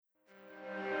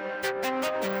Hello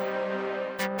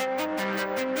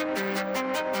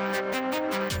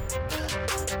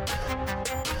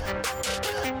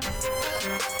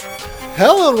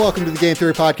and welcome to the Game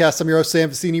Theory Podcast. I'm your host,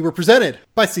 Sam Vecini. We're presented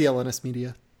by CLNS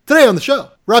Media. Today on the show,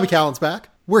 Robbie Callen's back.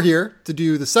 We're here to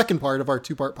do the second part of our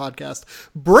two-part podcast,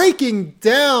 breaking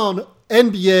down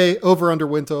NBA over-under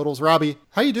win totals. Robbie,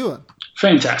 how you doing?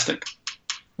 Fantastic.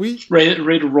 We ready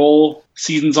to roll.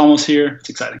 Season's almost here. It's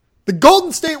exciting. The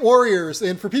Golden State Warriors,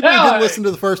 and for people who didn't listen to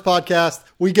the first podcast,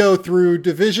 we go through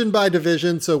division by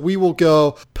division. So we will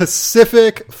go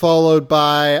Pacific, followed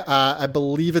by, I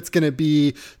believe it's going to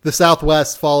be the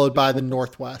Southwest, followed by the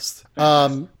Northwest.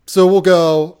 So we'll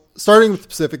go, starting with the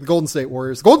Pacific, the Golden State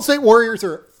Warriors. The Golden State Warriors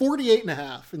are at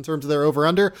 48.5 in terms of their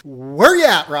over-under. Where you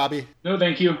at, Robbie? No,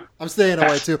 thank you. I'm staying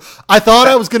away, too. I thought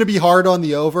I was going to be hard on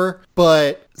the over,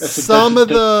 but some of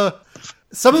the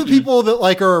people that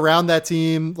like are around that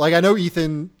team, like I know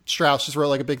Ethan Strauss just wrote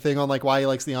like a big thing on like why he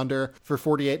likes the under for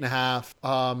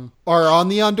 48.5, are on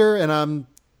the under, and I'm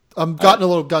gotten a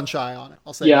little gun shy on it.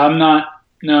 I'll say. Yeah, I'm not.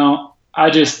 No, I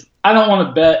don't want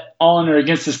to bet on or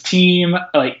against this team.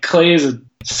 Like Clay is a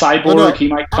cyborg. Oh, no. He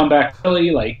might come back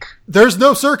early. Like there's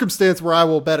no circumstance where I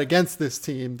will bet against this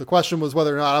team. The question was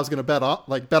whether or not I was going to bet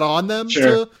on them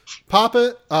to pop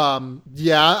it.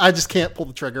 Yeah, I just can't pull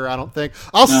the trigger. I don't think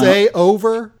I'll say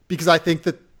over because I think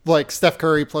that like Steph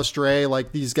Curry plus Dre,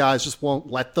 like these guys just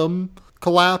won't let them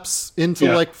collapse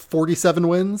into like 47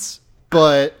 wins.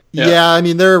 But yeah, I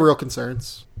mean there are real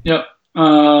concerns. Yep.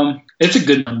 It's a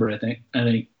good number. I think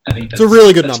it's a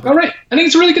really good number. All right. I think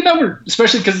it's a really good number,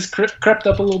 especially because it's crept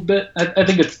up a little bit. I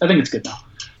think it's good now.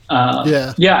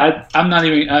 I'm not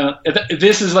even.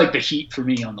 This is like the heat for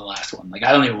me on the last one. Like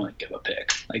I don't even want to give a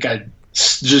pick. Like I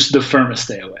just the firmest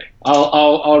stay away.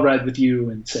 I'll ride with you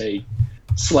and say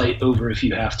slight over if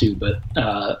you have to, but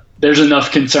there's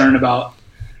enough concern about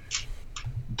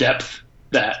depth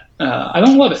that I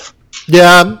don't love it.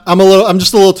 Yeah, I'm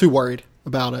just a little too worried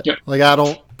about it. Yep. Like I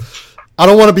don't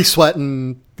want to be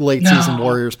sweating late season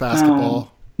Warriors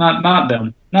basketball. Not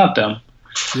them.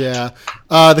 Yeah.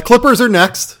 The Clippers are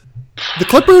next. The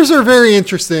Clippers are very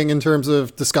interesting in terms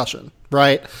of discussion,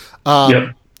 right?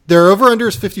 Their over-under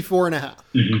is 54.5.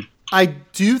 Mm-hmm. I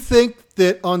do think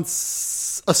that on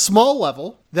a small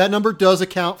level, that number does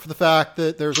account for the fact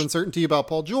that there's uncertainty about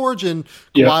Paul George, and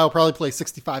Kawhi will probably play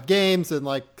 65 games and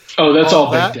like. Oh, that's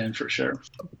all baked in for sure.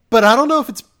 But I don't know if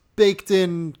it's baked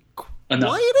in enough.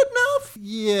 Quite enough?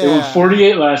 Yeah. They won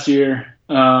 48 last year.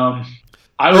 I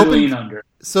would lean under.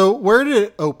 So where did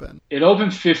it open? It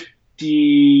opened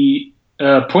 50.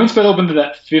 PointsBet opened it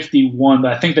at 51,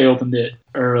 but I think they opened it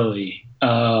early.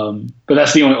 But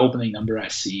that's the only opening number I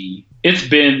see. It's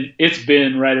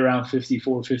been right around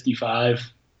 54,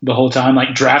 55 the whole time. Like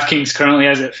DraftKings currently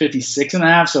has it at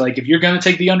 56.5. So like if you're gonna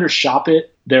take the under, shop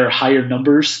it. There are higher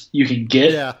numbers you can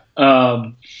get. Yeah.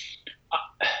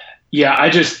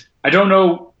 I don't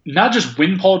know, not just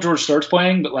when Paul George starts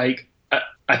playing, but like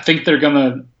I think they're going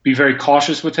to be very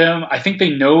cautious with him. I think they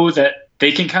know that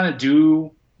they can kind of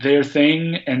do their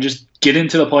thing and just get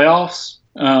into the playoffs.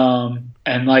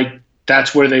 And like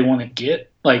that's where they want to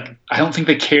get. Like I don't think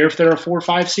they care if they're a 4 or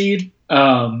 5 seed.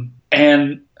 And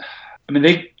I mean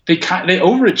they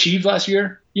overachieved last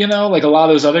year, you know, like a lot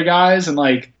of those other guys, and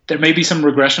like there may be some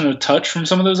regression of touch from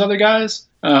some of those other guys.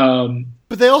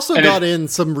 But they also got in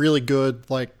some really good,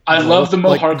 like I love the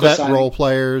Mo Harkless vet role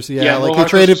players. Yeah, like they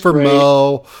traded for great.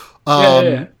 Mo.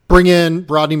 Bring in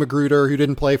Rodney Magruder, who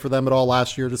didn't play for them at all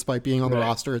last year, despite being on the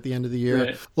roster at the end of the year.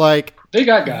 Right. Like they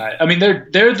got guys. I mean,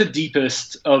 they're the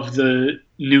deepest of the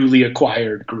newly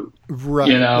acquired group. Right.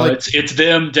 You know, like, it's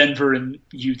them, Denver, and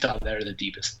Utah. They're the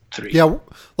deepest 3. Yeah,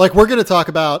 like we're going to talk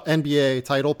about NBA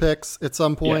title picks at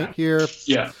some point here.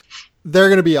 Yeah, they're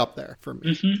going to be up there for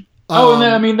me. Mm-hmm. And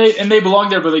then, I mean, they belong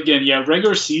there, but again,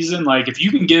 regular season, like if you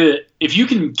can get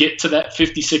to that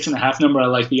 56.5 number, I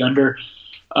like the under.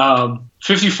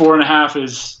 54.5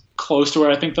 is close to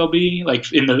where I think they'll be,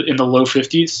 like in the low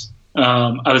 50s.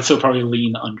 I would still probably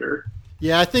lean under.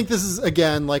 Yeah, I think this is,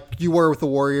 again, like you were with the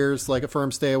Warriors, like a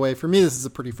firm stay away. For me, this is a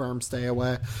pretty firm stay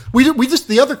away. We just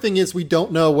the other thing is we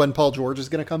don't know when Paul George is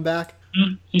going to come back.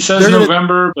 He says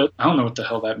November, but I don't know what the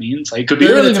hell that means. Like, it could be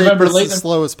early November, late as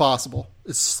slow as possible.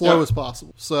 As slow as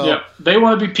possible. So they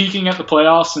want to be peaking at the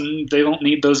playoffs, and they don't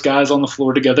need those guys on the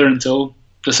floor together until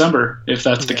December, if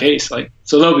that's the case. Like,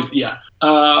 so they'll be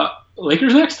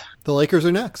Lakers next. The Lakers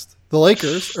are next. The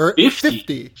Lakers are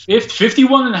 50.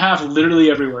 51.5 literally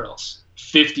everywhere else.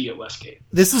 50 at Westgate.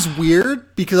 This is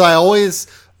weird because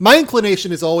My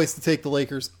inclination is always to take the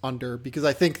Lakers under because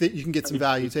I think that you can get some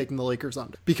value taking the Lakers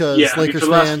under because Lakers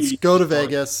fans go to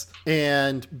Vegas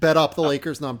and bet up the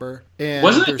Lakers number. And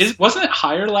wasn't it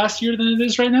higher last year than it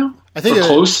is right now? I think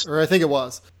close, or I think it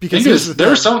was because there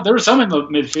were some in the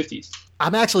mid-50s.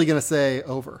 I'm actually going to say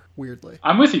over. Weirdly,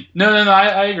 I'm with you. No,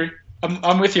 I agree.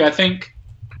 I'm with you. I think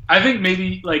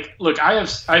maybe look, I have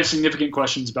significant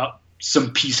questions about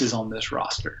some pieces on this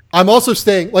roster. I'm also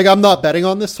staying, I'm not betting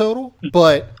on this total,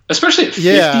 but especially at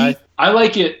 50, I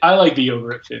like it. I like the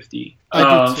over at 50.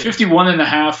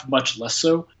 51.5, much less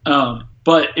so.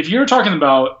 But if you're talking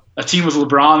about a team with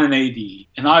LeBron and AD,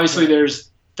 and obviously there's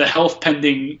the health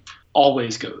pending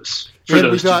always goes.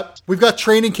 And we've got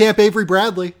training camp Avery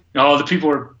Bradley. Oh, the people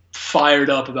are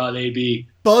fired up about AB.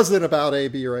 Buzzing about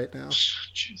AB right now.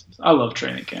 Jesus. I love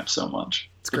training camp so much.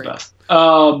 It's great. The best.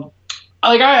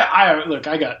 I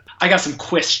got some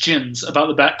questions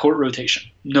about the backcourt rotation,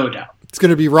 no doubt. It's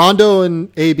going to be Rondo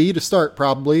and AB to start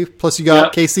probably. Plus you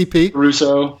got KCP.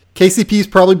 Russo. KCP is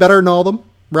probably better than all of them,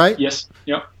 right? Yes.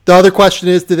 Yep. The other question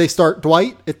is, do they start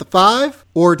Dwight at the 5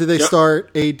 or do they start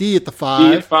AD at the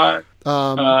 5? At 5.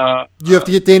 You have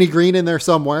to get Danny Green in there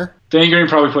somewhere. Danny Green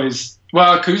probably plays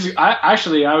well. Kuzi, I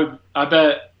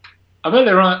bet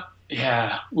they run.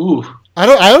 Yeah. Ooh.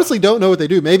 I honestly don't know what they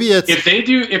do. Maybe it's if they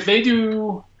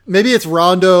do. Maybe it's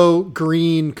Rondo,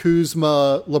 Green,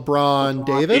 Kuzma, LeBron,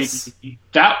 Davis.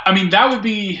 That would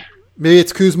be. Maybe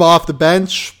it's Kuzma off the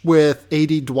bench with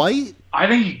AD Dwight. I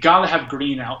think you got to have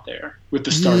Green out there with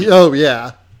the start. Oh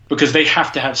yeah, because they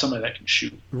have to have somebody that can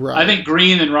shoot. Right. I think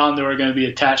Green and Rondo are going to be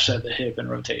attached at the hip in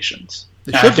rotations.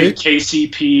 I think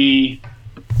KCP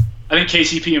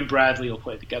and Bradley will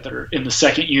play together in the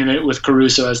second unit with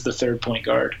Caruso as the third point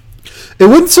guard. It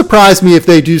wouldn't surprise me if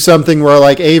they do something where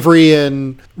Avery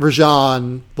and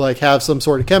Rajon have some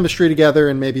sort of chemistry together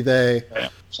and maybe they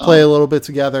play a little bit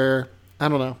together. I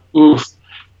don't know. Oof.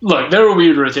 Look, there were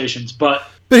weird rotations, but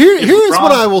here's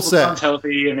what I will say. If LeBron's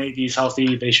healthy and AD's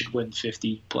healthy, they should win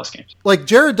 50-plus games.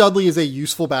 Jared Dudley is a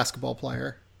useful basketball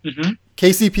player. Mm-hmm.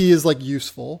 KCP is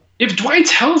useful. If Dwight's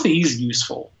healthy, he's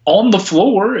useful on the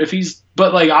floor.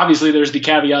 But obviously there's the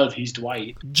caveat of he's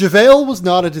Dwight. JaVale was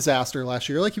not a disaster last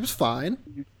year. He was fine.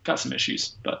 Got some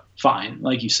issues, but fine,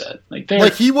 like you said.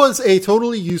 He was a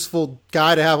totally useful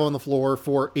guy to have on the floor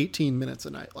for 18 minutes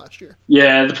a night last year.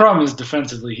 Yeah, the problem is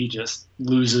defensively he just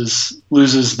loses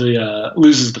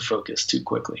the focus too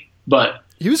quickly. But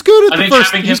he was good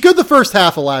he was good the first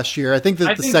half of last year. I think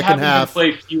the second half.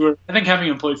 I think having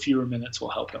him play fewer minutes will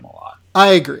help him a lot.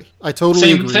 I agree. I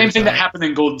totally agree. Same thing that happened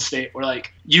in Golden State, where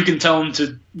you can tell him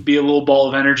to be a little ball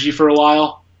of energy for a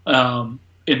while.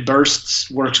 In bursts,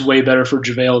 works way better for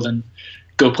JaVale than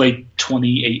go play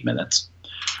 28 minutes.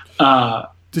 Did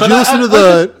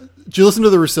you listen to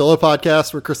the Russillo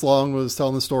podcast where Chris Long was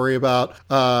telling the story about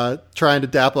trying to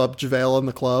dap up JaVale in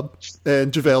the club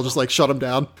and JaVale just shut him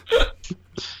down?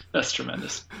 That's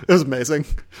tremendous. It was amazing.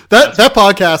 That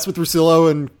podcast with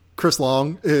Russillo and Chris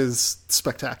Long is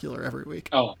spectacular every week.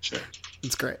 Oh, sure.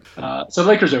 It's great. So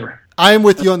Lakers over. I am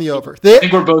with you on the over. I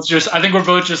think we're both just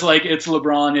it's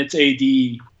LeBron, it's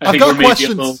AD. I've got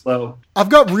questions. I've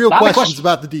got real questions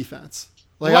about the defense.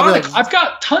 I've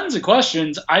got tons of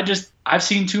questions. I've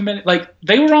seen too many.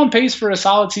 They were on pace for a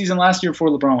solid season last year before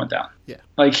LeBron went down. Yeah.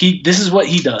 This is what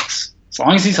he does. As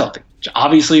long as he's healthy.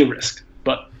 Obviously a risk,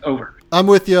 but over. I'm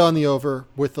with you on the over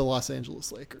with the Los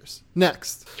Angeles Lakers.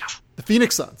 Next, the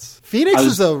Phoenix Suns. Phoenix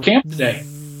is a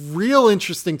real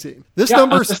interesting team. This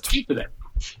number's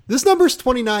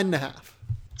 29.5.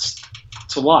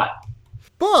 It's a lot.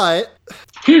 But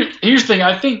here's the thing.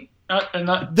 I think they're going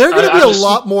to be a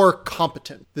lot more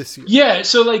competent this year. Yeah.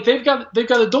 So they've got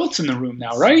adults in the room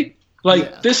now, right?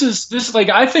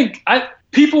 I think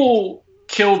people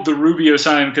killed the Rubio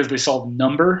sign because they saw the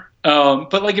number.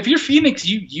 But if you're Phoenix,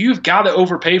 you've got to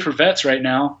overpay for vets right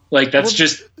now. That's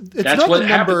not what the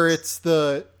number.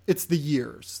 It's the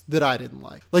years that I didn't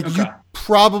like. You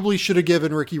probably should have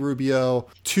given Ricky Rubio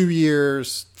 2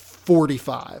 years,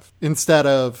 45 instead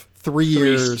of 3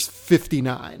 years,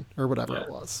 59 or whatever it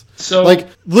was. So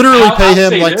literally pay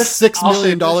him $6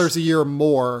 million a year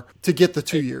more to get the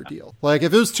 2-year deal. If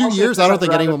it was 2 years, I don't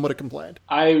think anyone would have complained.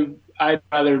 I'd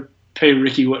rather pay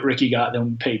Ricky what Ricky got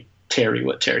than pay Terry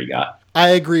what Terry got. I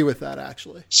agree with that,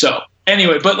 actually. So,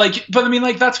 Anyway, but I mean,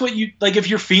 like, that's what you like. If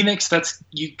you're Phoenix,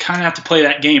 you kind of have to play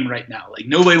that game right now. Like,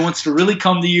 nobody wants to really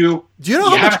come to you. Do you know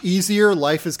how much easier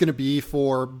life is going to be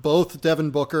for both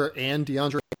Devin Booker and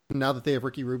DeAndre now that they have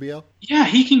Ricky Rubio? Yeah,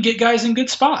 he can get guys in good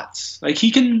spots. Like,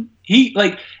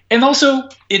 and also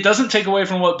it doesn't take away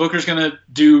from what Booker's going to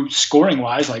do scoring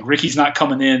wise. Like, Ricky's not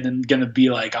coming in and going to be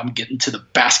like, I'm getting to the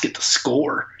basket to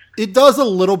score. It does a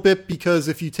little bit, because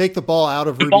if you take the ball out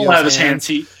of Rubio's hands,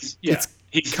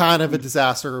 it's kind of a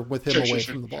disaster with him away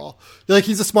from the ball. Like,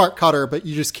 he's a smart cutter, but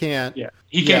you just can't. Yeah,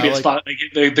 he can't be a spot.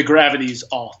 Like, the gravity's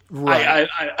off. Right.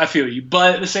 I feel you,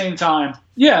 but at the same time,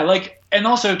 yeah. Like, and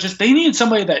also just they need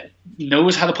somebody that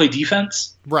knows how to play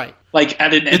defense. Right. Like,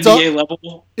 at an NBA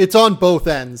level. It's on both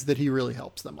ends that he really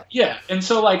helps them. Yeah, and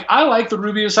so, like, I like the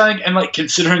Rubio signing, and, like,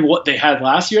 considering what they had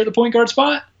last year at the point guard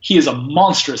spot, he is a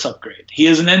monstrous upgrade. He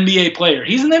is an NBA player.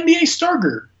 He's an NBA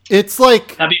starter. It's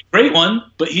like... That'd be a great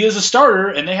one, but he is a starter,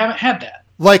 and they haven't had that.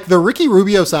 Like, the Ricky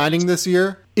Rubio signing this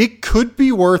year, it could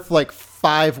be worth, like,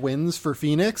 5 wins for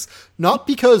Phoenix. Not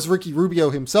because Ricky Rubio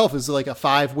himself is, like, a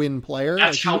 5-win player.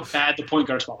 That's like, how bad the point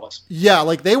guard spot was. Yeah,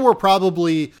 like, they were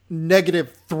probably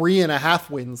negative 3.5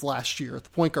 wins last year at the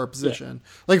point guard position.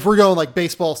 Yeah. Like, if we're going, like,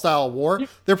 baseball-style war,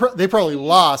 they probably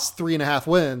lost 3.5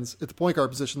 wins at the point guard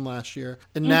position last year.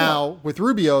 And now, with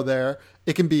Rubio there,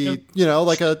 it can be,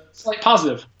 like a... Slight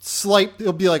positive.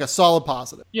 It'll be like a solid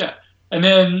positive. Yeah. And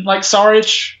then, like,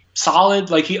 Saric, solid.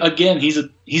 Like, he's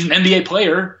an NBA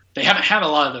player. They haven't had a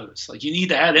lot of those. Like, you need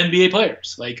to add NBA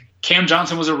players. Like, Cam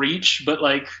Johnson was a reach, but,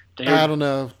 like... I don't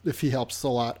know if he helps a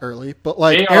lot early, but,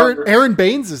 like, Aaron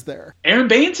Baines is there. Aaron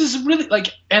Baines is really,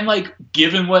 like... And, like,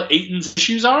 given what Ayton's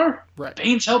issues are, right.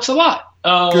 Baines helps a lot.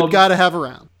 Good guy to have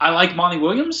around. I like Monty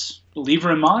Williams.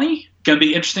 Believer in Monty. Going to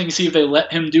be interesting to see if they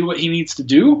let him do what he needs to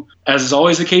do, as is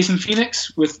always the case in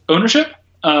Phoenix with ownership.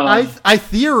 I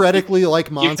theoretically like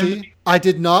Monty. I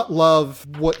did not love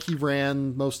what he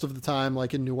ran most of the time,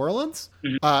 like in New Orleans.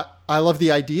 Mm-hmm. I love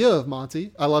the idea of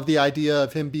Monty. I love the idea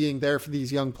of him being there for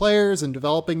these young players and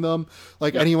developing them.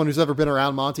 Like, anyone who's ever been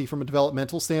around Monty from a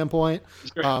developmental standpoint,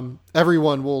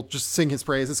 everyone will just sing his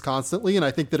praises constantly. And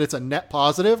I think that it's a net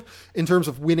positive in terms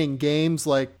of winning games,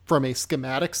 like from a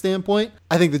schematic standpoint.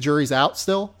 I think the jury's out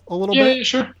still a little bit. Yeah,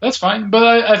 sure. That's fine. But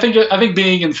I think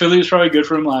being in Philly was probably good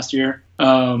for him last year.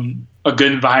 A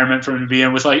good environment for him to be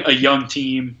in with, like, a young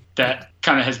team that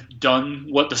kind of has done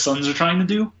what the Suns are trying to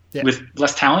do with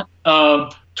less talent.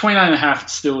 29.5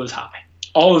 still is high.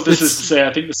 All of this is to say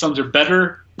I think the Suns are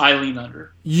better. I lean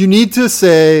under. You need to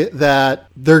say that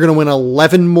they're going to win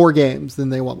 11 more games than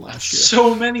they won last year.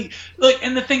 So many. Like,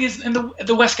 and the thing is, and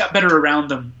the West got better around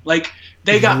them. Like,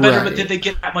 they got better, but did they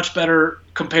get that much better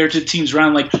compared to teams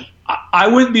around? Like, I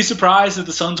wouldn't be surprised if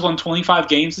the Suns won 25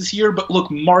 games this year, but look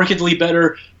markedly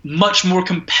better, much more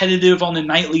competitive on a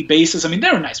nightly basis. I mean, they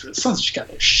were nice, but the Suns just got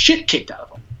their shit kicked out of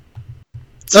them.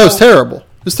 That was terrible.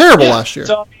 It was terrible last year.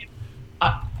 So, I mean,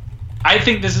 I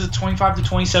think this is a 25 to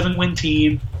 27 win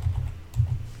team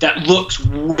that looks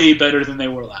way better than they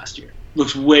were last year.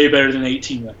 Looks way better than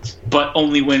 18 wins, but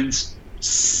only wins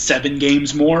 7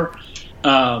 games more.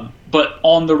 But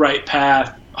on the right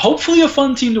path. Hopefully a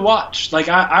fun team to watch. Like,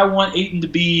 I want Ayton to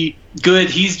be good.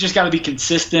 He's just got to be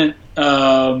consistent.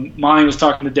 Monty was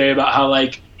talking today about how,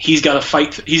 like, he's got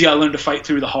to learn to fight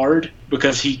through the hard,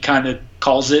 because he kind of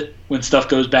calls it when stuff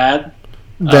goes bad.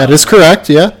 That is correct,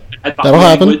 yeah. That'll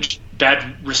happen.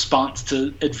 Bad response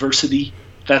to adversity.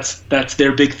 That's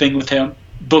their big thing with him.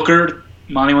 Booker,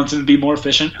 Monty wants him to be more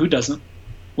efficient. Who doesn't?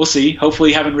 We'll see.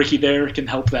 Hopefully having Ricky there can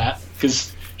help that,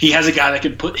 because he has a guy that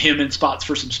can put him in spots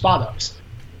for some spot-ups.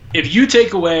 If you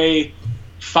take away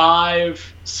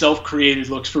 5 self-created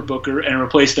looks for Booker and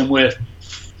replace them with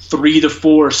 3 to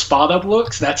 4 spot-up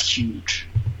looks, that's huge.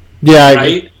 Yeah,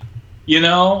 right?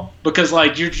 Because,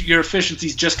 like, your efficiency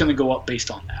is just going to go up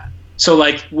based on that. So,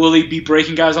 like, will he be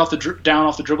breaking guys down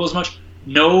off the dribble as much?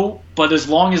 No, but as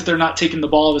long as they're not taking the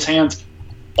ball out of his hands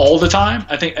all the time,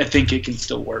 I think it can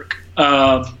still work.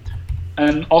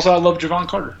 And also, I love Javon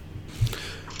Carter.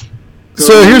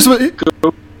 Here's what.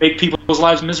 Go make people's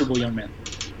lives miserable, young man.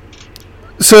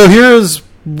 So here's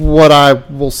what I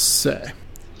will say.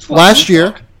 Last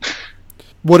year,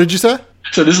 what did you say?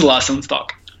 So this is a lot of Suns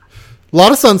talk. A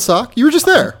lot of Suns talk. You were just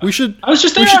there. I was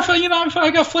just there.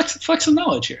 I got flex of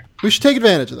knowledge here. We should take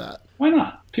advantage of that. Why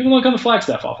not? People don't come to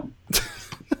Flagstaff often.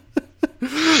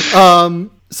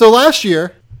 So last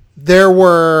year, there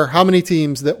were how many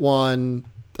teams that won?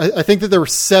 I think that there were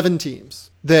 7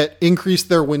 teams that increased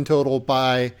their win total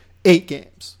by 8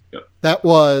 games. Yep. That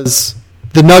was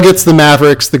the Nuggets, the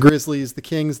Mavericks, the Grizzlies, the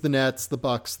Kings, the Nets, the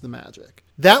Bucks, the Magic.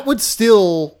 That would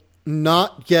still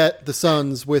not get the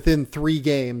Suns within 3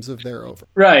 games of their over.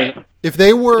 Right. If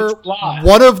they were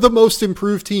one of the most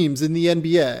improved teams in the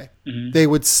NBA, they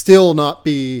would still not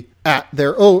be at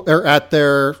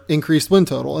their increased win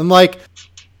total. And like,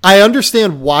 I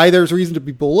understand why there's reason to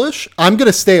be bullish. I'm going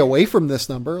to stay away from this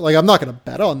number. Like, I'm not going to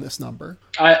bet on this number.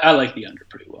 I like the under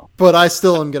pretty well. But I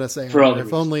still am going to say for all the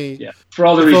reasons. For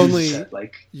all the reasons said,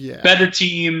 like, better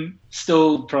team,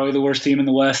 still probably the worst team in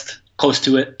the West, close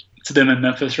to it. It's them in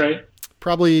Memphis, right?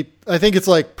 Probably, I think it's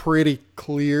like pretty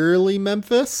clearly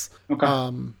Memphis. Okay.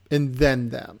 And then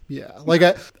them. Yeah. Like,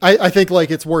 I think like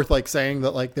it's worth like saying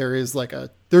that like there's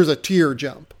a tier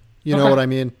jump. You know what I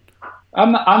mean?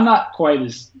 I'm not quite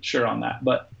as sure on that,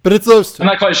 but it's those two. I'm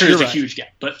not quite sure it's a huge gap,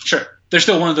 but sure. They're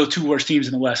still one of the 2 worst teams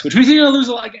in the West, which means they're going to lose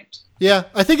a lot of games. Yeah,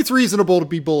 I think it's reasonable to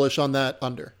be bullish on that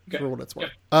under for what it's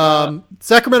worth.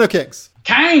 Sacramento Kings.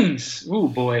 Kings. Ooh,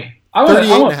 boy. I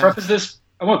want to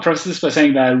preface this by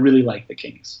saying that I really like the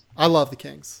Kings. I love the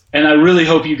Kings. And I really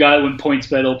hope you got it when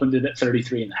PointsBet opened it at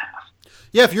 33.5.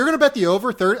 Yeah, if you're going to bet the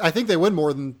over, I think they win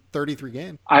more than 33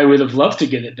 games. I would have loved to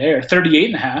get it there.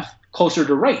 38.5, closer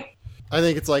to right. I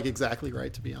think it's like exactly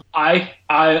right, to be honest.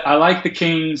 I like the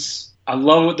Kings. I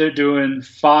love what they're doing.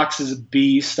 Fox is a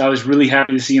beast. I was really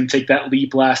happy to see him take that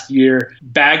leap last year.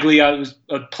 Bagley, I was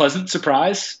a pleasant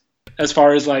surprise as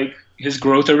far as like his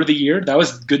growth over the year. That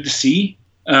was good to see.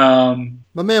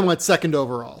 My man went 2nd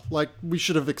overall. Like, we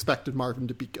should have expected Marvin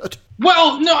to be good.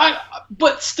 Well, no,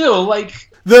 but still,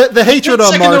 like the hatred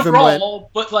on Marvin overall,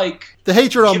 but like the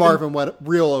hatred on Marvin went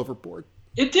real overboard.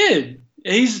 It did.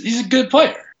 He's a good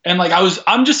player. And like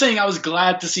I'm just saying I was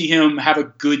glad to see him have a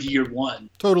good year 1.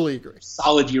 Totally agree.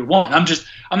 Solid year 1.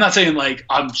 I'm not saying like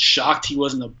I'm shocked he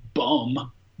wasn't a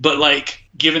bum, but like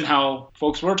given how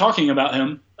folks were talking about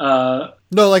him,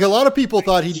 no, like a lot of people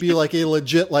thought he'd be like a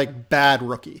legit like bad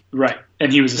rookie. Right.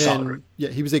 And he was a solid rookie. Yeah,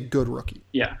 he was a good rookie.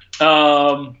 Yeah.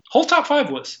 Whole top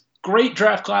 5 was great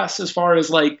draft class as far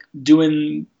as like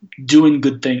doing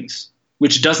good things,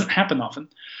 which doesn't happen often.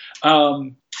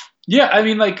 Yeah, I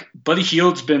mean, like Buddy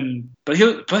Hield's one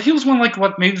of like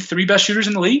what maybe the 3 best shooters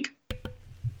in the league.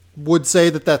 Would say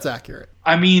that that's accurate.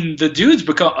 I mean, the dude's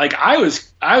become like I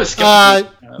was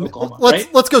skeptical. Oklahoma,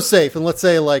 let's go safe and let's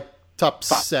say like top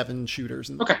 7 shooters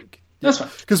in the league. That's fine.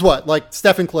 Because what, like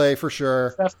Stephen Clay for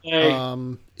sure.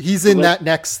 He's in that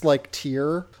next like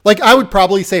tier. Like I would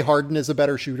probably say Harden is a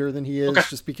better shooter than he is,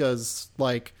 just because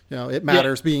like it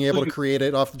matters being able to create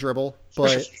it off the dribble.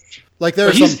 But like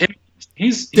there's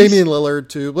He's Damian Lillard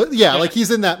too, but like he's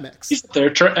in that mix. He's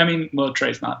there. I mean,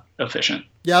 Trey's not efficient.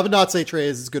 Yeah, I would not say Trey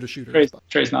is as good a shooter.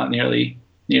 Trey's not nearly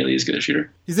as good a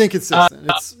shooter. He's inconsistent.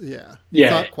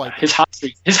 Not quite. His hot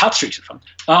streaks are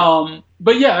fun.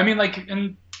 But yeah, I mean, like,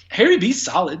 and Harry B's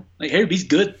solid. Like Harry B's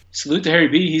good. Salute to Harry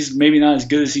B. He's maybe not as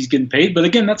good as he's getting paid, but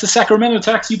again, that's a Sacramento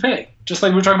tax you pay. Just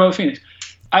like we were talking about with Phoenix.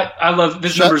 I love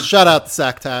this number. Shout out the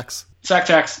Sac tax. Sac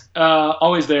tax,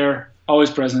 always there.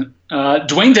 Always present.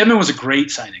 Dwayne Dedmon was a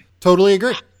great signing. Totally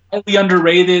agree. Highly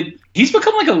underrated. He's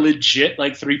become like a legit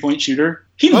like 3-point shooter.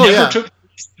 He never took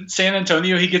San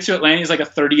Antonio. He gets to Atlanta. He's like a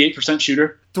 38%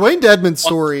 shooter. Dwayne Dedmon's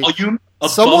story.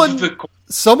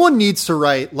 Someone needs to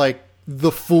write like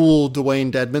the full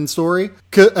Dwayne Dedmon story.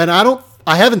 And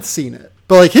I haven't seen it,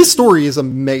 but like his story is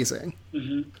amazing.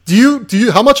 Mm-hmm. Do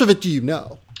you? How much of it do you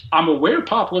know? I'm aware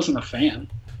Pop wasn't a fan.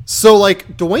 So,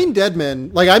 like, Dwayne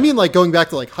Dedmon, like, I mean, like, going back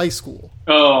to, like, high school.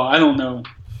 Oh, I don't know.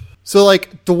 So,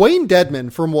 like, Dwayne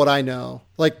Dedmon, from what I know,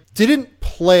 like, didn't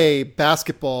play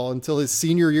basketball until his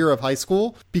senior year of high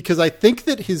school because I think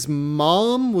that his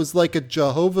mom was, like, a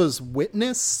Jehovah's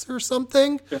Witness or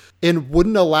something and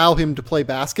wouldn't allow him to play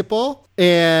basketball.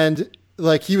 And,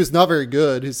 like, he was not very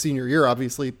good his senior year,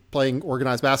 obviously, playing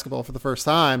organized basketball for the first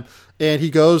time. And he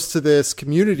goes to this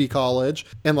community college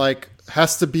and, like,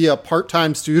 has to be a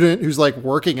part-time student who's like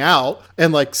working out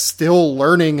and like still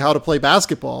learning how to play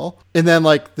basketball. And then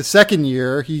like the second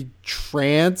year I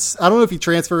don't know if he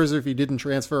transfers or if he didn't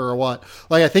transfer or what.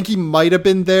 Like, I think he might've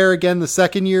been there again the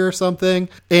second year or something.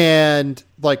 And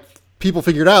like people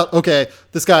figured out, okay,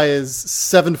 this guy is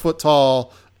 7 foot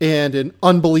tall and an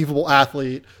unbelievable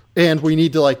athlete and we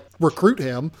need to like recruit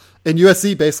him. And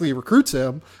USC basically recruits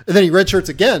him, and then he redshirts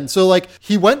again. So like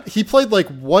he played like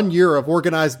 1 year of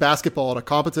organized basketball at a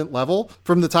competent level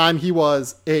from the time he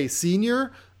was a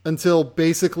senior until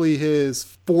basically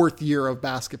his 4th year of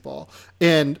basketball.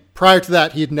 And prior to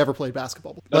that, he had never played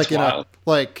basketball, like in a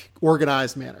like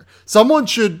organized manner. Someone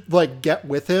should like get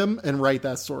with him and write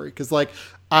that story. Cause like,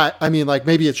 I mean like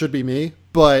maybe it should be me,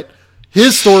 but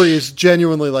his story is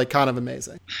genuinely like kind of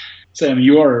amazing. Sam,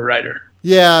 you are a writer.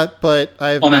 Yeah, but I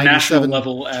have on a 97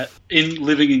 national level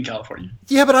living in California.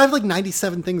 Yeah, but I have like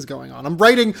 97 things going on. I'm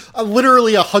writing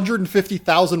literally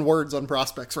 150,000 words on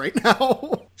prospects right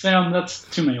now. Sam, that's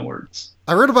too many words.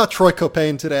 I wrote about Troy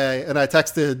Copain today, and I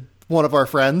texted one of our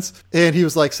friends, and he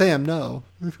was like, Sam, no.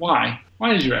 Why?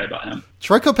 Why did you write about him?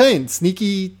 Troy Copain,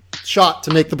 sneaky shot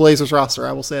to make the Blazers roster,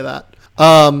 I will say that.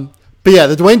 But yeah,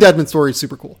 the Dwayne Dedmon story is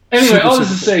super cool. Anyway, super, I'll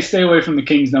just say stay away from the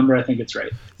Kings number. I think it's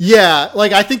right. Yeah,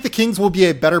 like I think the Kings will be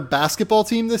a better basketball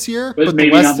team this year. But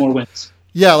maybe the West, not more wins.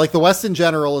 Yeah, like the West in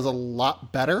general is a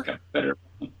lot better. Okay, better.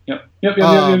 Yep.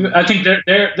 I think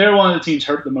they're one of the teams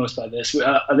hurt the most by this.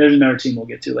 There's another team we'll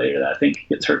get to later that I think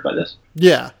gets hurt by this.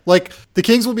 Yeah, like the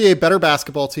Kings will be a better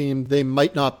basketball team. They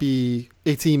might not be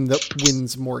a team that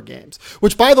wins more games.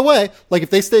 Which, by the way, like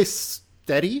if they stay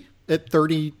steady at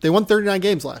 30, they won 39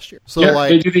 games last year. So yeah, like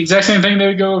they do the exact same thing they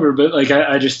would go over. But like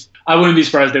I wouldn't be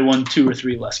surprised they won 2 or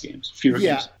 3 less games, fewer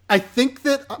games. I think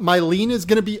that my lean is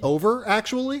going to be over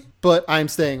actually, but I'm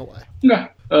staying away. Okay.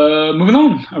 Moving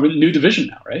on. We're in a new division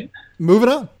now, right? Moving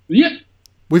on. Yeah.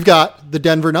 We've got the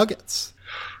Denver Nuggets.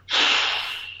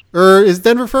 Or is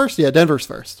Denver first? Yeah, Denver's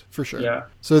first, for sure. Yeah.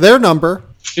 So their number...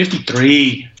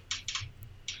 53.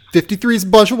 53 is a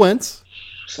bunch of wins.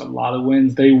 It's a lot of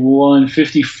wins. They won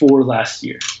 54 last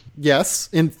year. Yes.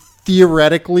 And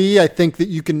theoretically, I think that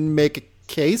you can make a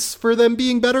case for them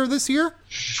being better this year.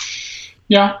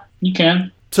 Yeah, you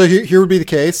can. So here would be the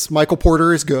case. Michael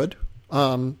Porter is good.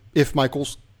 If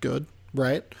Michael's good,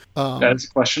 right? That's a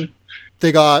question.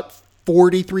 They got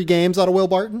 43 games out of Will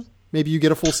Barton. Maybe you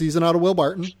get a full season out of Will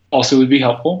Barton. Also would be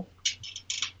helpful.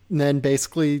 And then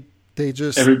basically they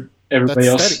just... Everybody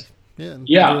else. Steady.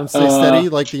 Yeah. Everyone stays steady.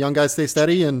 Like the young guys stay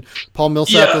steady and Paul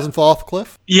Millsap doesn't fall off a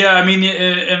cliff. Yeah, I mean,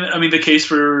 the case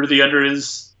for the under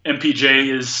is MPJ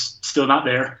is still not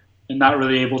there and not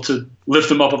really able to lift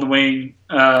them up on the wing.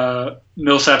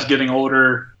 Millsap's getting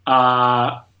older.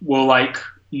 Will like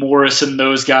Morris and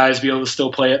those guys be able to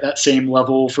still play at that same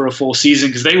level for a full season?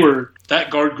 Because they were that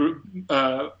guard group,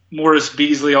 Morris,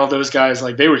 Beasley, all those guys,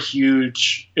 like they were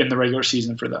huge in the regular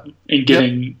season for them in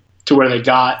getting to where they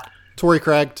got. Torrey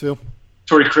Craig too.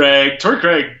 Torrey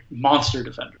Craig, monster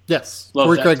defender. Yes, Love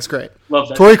Torrey that. Craig's great. Love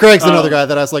that. Torrey Craig's another guy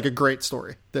that has like a great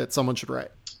story that someone should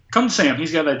write. Come to Sam,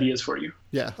 he's got ideas for you.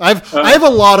 Yeah, I have a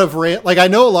lot of I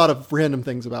know a lot of random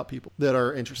things about people that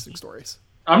are interesting stories.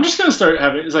 I'm just gonna start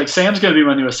having. It's like Sam's gonna be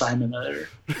my new assignment editor.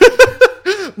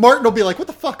 Martin will be like, "What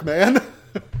the fuck, man?"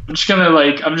 I'm just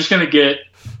gonna get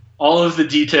all of the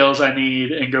details I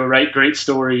need and go write great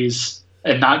stories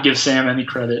and not give Sam any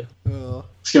credit.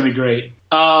 It's gonna be great.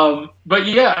 But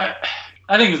yeah,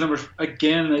 I think this number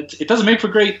again. It doesn't make for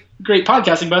great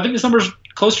podcasting, but I think this number's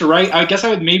close to right. I guess I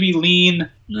would maybe lean.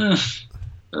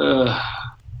 I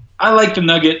like the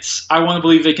Nuggets. I want to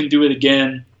believe they can do it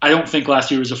again. I don't think last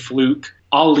year was a fluke.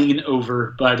 I'll lean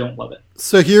over, but I don't love it.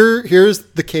 So here's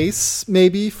the case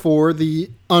maybe for the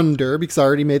under, because I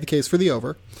already made the case for the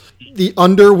over. The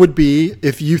under would be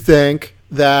if you think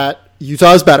that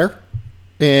Utah is better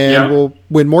and will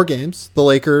win more games. The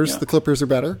Lakers, the Clippers are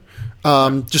better.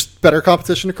 Just better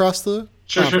competition across the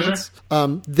conference.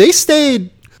 Sure. They stayed,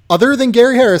 other than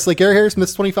Gary Harris. Like Gary Harris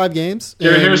missed 25 games.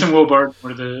 Gary Harris and Will Barton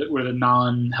were the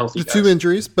non-healthy guys. 2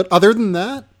 injuries, but other than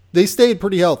that, they stayed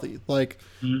pretty healthy. Like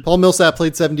Paul Millsap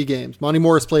played 70 games. Monty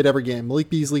Morris played every game. Malik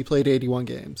Beasley played 81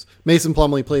 games. Mason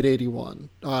Plumlee played 81.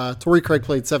 Torrey Craig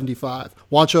played 75.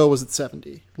 Juancho was at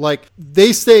 70. Like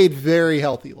they stayed very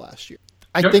healthy last year.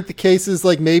 I think the case is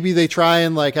like maybe they try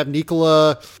and like have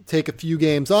Nikola take a few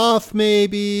games off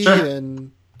maybe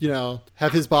and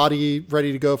have his body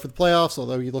ready to go for the playoffs,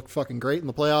 although he looked fucking great in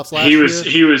the playoffs last year.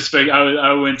 He was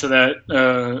I went to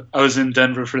that I was in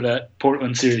Denver for that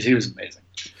Portland series. He was amazing.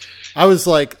 I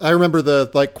remember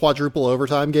the quadruple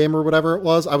overtime game or whatever it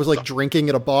was. I was drinking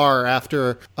at a bar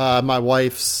after my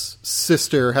wife's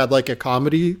sister had a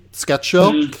comedy sketch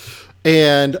show.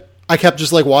 And I kept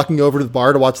just walking over to the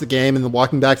bar to watch the game and then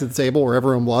walking back to the table where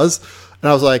everyone was. And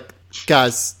I was like,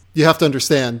 guys, you have to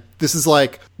understand, this is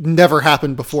never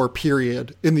happened before,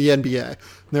 period, in the NBA. And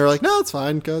they were like, no, it's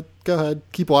fine. Go ahead.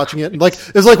 Keep watching it. And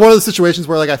it was one of the situations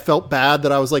where I felt bad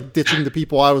that I was ditching the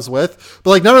people I was with.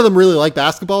 But none of them really like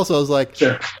basketball. So I was like,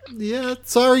 sure. Yeah,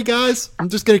 sorry guys. I'm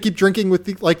just going to keep drinking with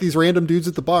these random dudes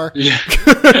at the bar. Yeah.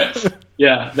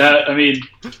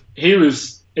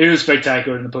 He was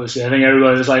spectacular in the postseason. I think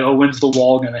everybody was like, oh, when's the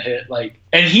wall going to hit?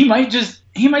 And he might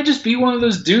just be one of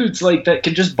those dudes that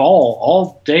can just ball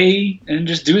all day and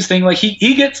just do his thing.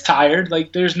 He gets tired,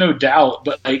 there's no doubt,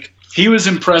 but he was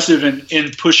impressive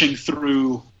in pushing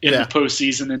through in the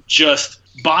postseason and just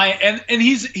and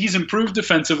he's improved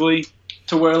defensively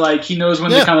to where he knows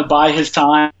when to kind of buy his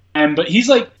time but he's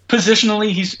like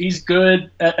positionally, he's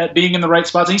good at being in the right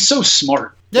spots. And he's so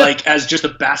smart, like as just a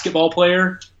basketball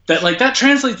player, that like that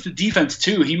translates to defense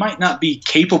too. He might not be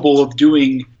capable of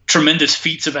doing tremendous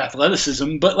feats of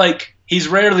athleticism, but like he's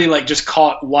rarely like just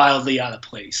caught wildly out of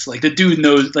place. Like the dude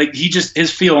knows, like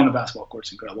his feel on the basketball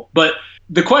court's incredible. But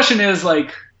the question is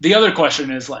like, the other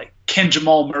question is like, can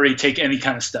Jamal Murray take any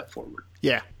kind of step forward?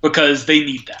 Yeah, because they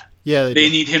need that. Yeah, they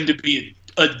need him to be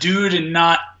a dude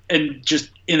and just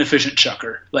inefficient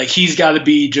chucker. Like he's got to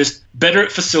be just better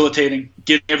at facilitating,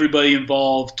 getting everybody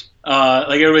involved.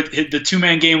 The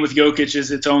 2-man game with Jokic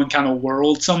is its own kind of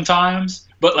world sometimes,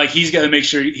 but like he's got to make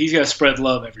sure he's got to spread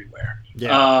love everywhere.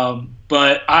 Yeah.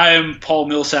 But I'm Paul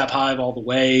Millsap Hive all the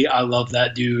way. I love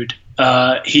that dude.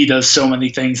 He does so many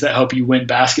things that help you win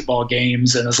basketball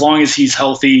games, and as long as he's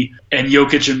healthy and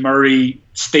Jokic and Murray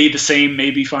stay the same,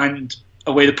 maybe find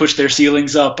a way to push their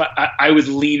ceilings up, I would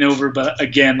lean over. But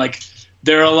again, like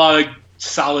there are a lot of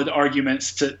solid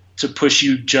arguments to push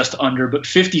you just under, but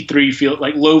 53 feel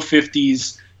like low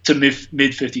 50s to mid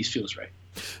 50s feels right.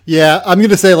 Yeah, I'm going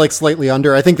to say like slightly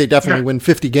under. I think they definitely win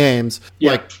 50 games.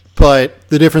 Yeah. Like, but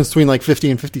the difference between like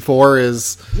 50 and 54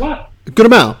 is what? A good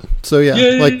amount. So yeah.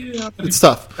 It's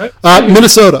tough. Right.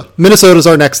 Minnesota's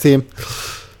our next team.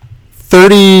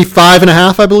 35 and a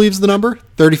half, I believe is the number.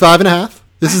 35 and a half.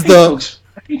 I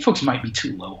think folks might be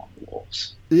too low on the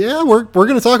Wolves. Yeah, we're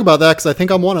going to talk about that because I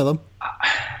think I'm one of them.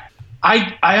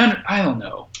 I don't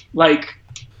know. Like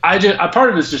part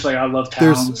of it's just like I love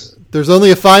Towns. There's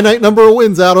only a finite number of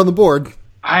wins out on the board.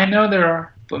 I know there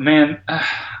are, but man,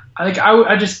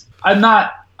 I'm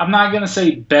not gonna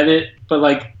say bet it, but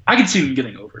like I can see them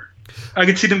getting over. I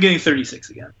could see them getting 36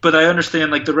 again. But I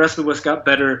understand like the rest of the West got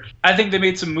better. I think they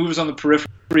made some moves on the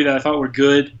periphery that I thought were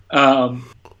good.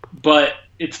 But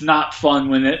it's not fun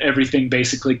when everything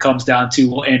basically comes down to,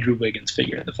 will Andrew Wiggins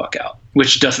figure it the fuck out,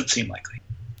 which doesn't seem likely.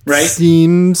 Right?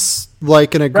 Seems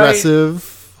like an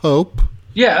aggressive hope.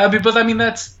 Yeah,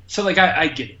 that's so like I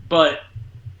get it, but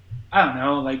I don't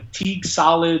know. Like Teague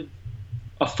solid,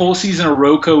 a full season of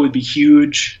Rocco would be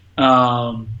huge.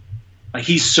 Like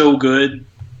he's so good,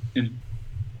 and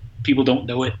people don't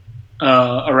know it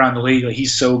around the league. Like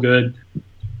he's so good.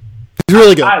 He's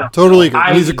really good, totally good.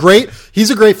 And he's a great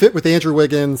fit with Andrew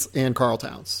Wiggins and Karl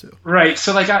Towns too. Right.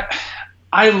 So like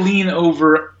I lean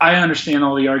over. I understand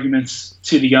all the arguments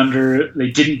to the under.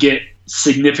 They didn't get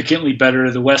significantly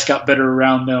better. The West got better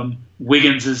around them.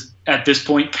 Wiggins is at this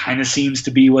point kind of seems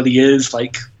to be what he is,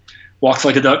 like walks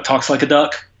like a duck, talks like a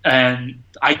duck, and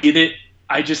I get it.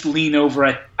 I just lean over.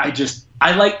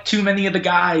 I like too many of the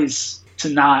guys to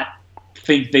not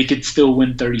think they could still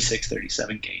win 36,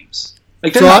 37 games.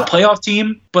 Like they're not a playoff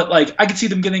team, but like I could see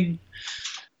them getting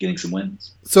some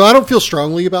wins. So I don't feel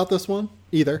strongly about this one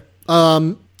either.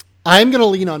 I'm going to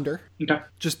lean under. Okay.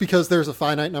 Just because there's a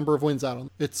finite number of wins out on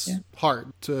it. It's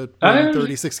hard to win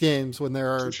 36 games when there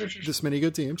are this many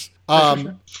good teams.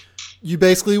 You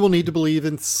basically will need to believe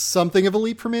in something of a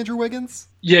leap from Andrew Wiggins.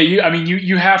 Yeah,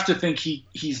 you have to think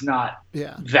he's not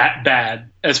that bad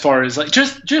as far as like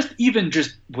just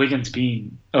Wiggins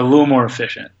being a little more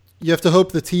efficient. You have to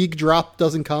hope the Teague drop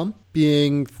doesn't come,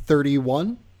 being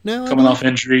 31 now. Coming off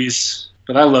injuries.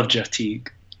 But I love Jeff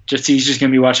Teague. Jeff Teague's just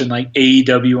going to be watching like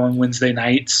AEW on Wednesday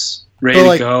nights, ready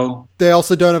to go. They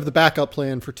also don't have the backup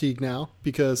plan for Teague now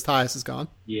because Tyus is gone.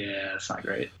 Yeah, it's not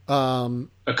great.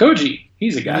 Okogie,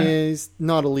 he's a guy. Yeah, he's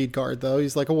not a lead guard though.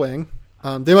 He's like a wing.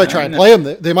 They might try and play him.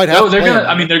 They might have.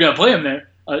 They're gonna play him there.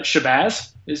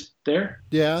 Shabazz is there.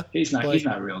 Yeah, he's not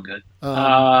real good.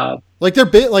 Like they're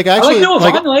bit. Like actually, I like Noah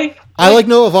Vonleh. I like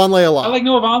Noah Vonleh a lot. I like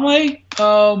Noah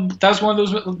Vonleh. That's one of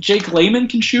those. Jake Layman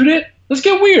can shoot it. Let's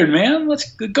get weird, man.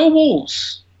 Let's go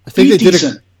Wolves. I think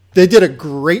they did a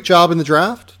great job in the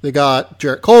draft. They got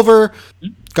Jarrett Culver,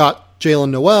 got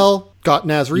Jalen Noel, got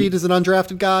Naz Reid as an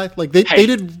undrafted guy. Like they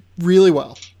did really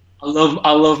well. I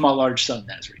love my large son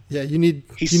Naz Reid. Yeah, you need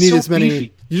as many.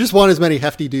 Beefy. You just want as many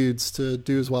hefty dudes to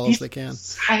do as well as they can.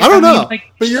 I don't know,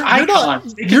 but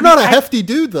you're not a hefty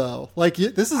dude though. Like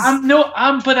this is.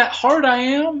 But at heart I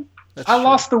am. I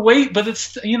lost the weight, but it's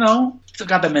still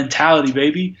got the mentality,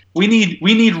 baby. We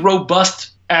need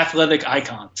robust athletic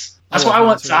icons. That's why I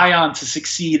want Zion to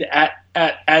succeed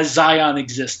as Zion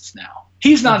exists now.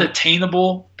 He's not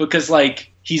attainable because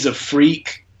like he's a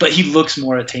freak, but he looks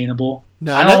more attainable.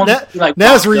 No,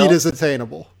 Naz Reid is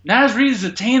attainable. Naz Reid is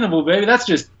attainable, baby. That's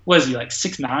just, what is he, like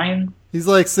 6'9"? He's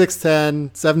like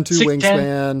 6'10", 7'2"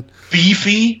 wingspan.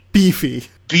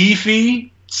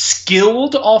 Beefy.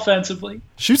 Skilled offensively.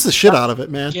 Shoots the shit out of it,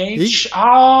 man.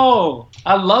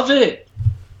 I love it.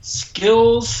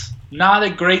 Skills. Not a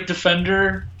great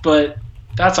defender, but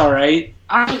that's all right.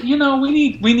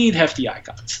 We need hefty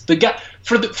icons. The guy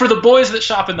for the boys that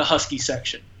shop in the Husky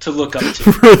section to look up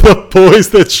to. For the boys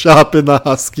that shop in the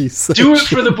Husky section. Do it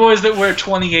for the boys that wear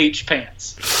 20H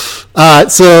pants.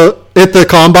 So at the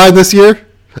combine this year,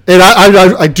 and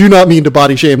I do not mean to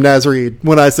body shame Naz Reid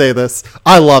when I say this.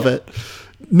 I love it.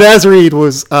 Naz Reid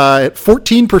was at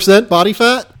 14% body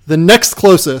fat. The next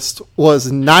closest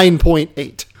was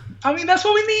 9.8. I mean, that's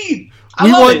what we need. I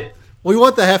love it. We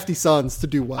want the hefty sons to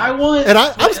do well. I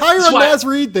was higher on Naz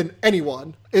Reid than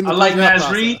anyone in the like Naz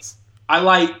Reid.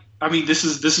 This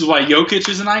is why Jokic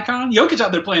is an icon. Jokic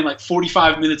out there playing like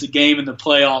 45 minutes a game in the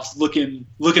playoffs, looking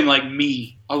like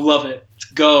me. I love it. Let's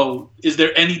go. Is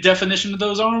there any definition to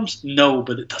those arms? No,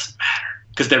 but it doesn't matter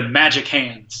because they're magic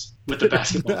hands with the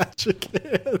basketball. Magic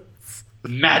hands.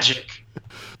 Magic.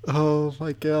 Oh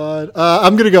my god.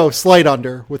 I'm gonna go slight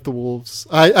under with the Wolves.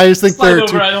 I just think they're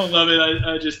over. I don't love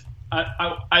it.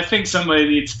 I think somebody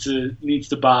needs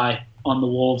to buy on the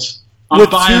Wolves. I'm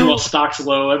buying while stock's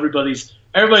low. Everybody's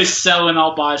selling.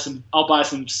 I'll buy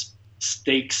some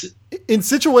stakes. In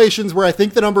situations where I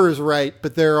think the number is right,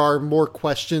 but there are more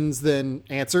questions than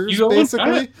answers,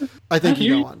 basically, I think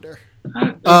you go under.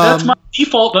 That's my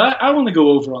default, but I want to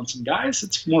go over on some guys.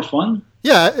 It's more fun.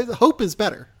 Yeah, hope is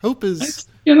better. Hope is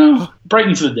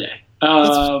brightens the day.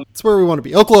 That's where we want to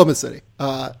be. Oklahoma City.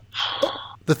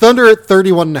 The Thunder at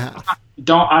 31.5.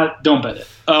 Don't bet it.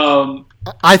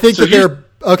 I think that they're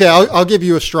okay. I'll give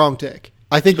you a strong take.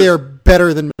 I think they are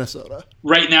better than Minnesota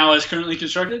right now, as currently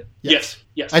constructed. Yes.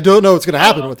 I don't know what's going to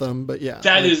happen with them, but yeah,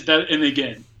 that is that. And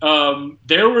again,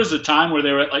 there was a time where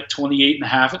they were at like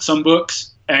 28.5 at some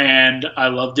books, and I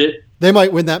loved it. They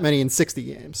might win that many in 60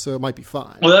 games, so it might be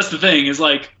fine. Well, that's the thing is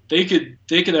like they could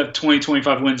have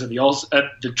 20-25 wins at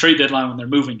the trade deadline when they're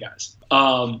moving guys.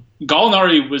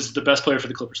 Gallinari was the best player for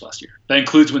the Clippers last year. That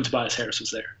includes when Tobias Harris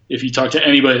was there. If you talk to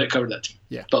anybody that covered that team,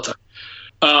 they'll tell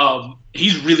you.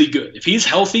 He's really good. If he's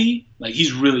healthy, like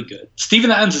he's really good. Steven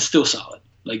Adams is still solid.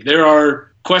 Like there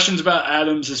are questions about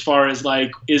Adams as far as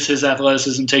like is his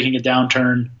athleticism taking a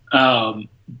downturn?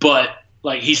 But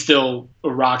like he's still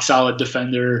a rock solid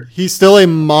defender. He's still a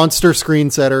monster screen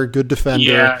setter, good defender.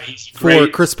 Yeah, he's for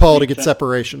Chris Paul to get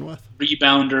separation with.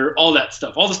 Rebounder, all that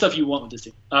stuff. All the stuff you want with this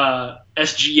team.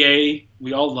 SGA,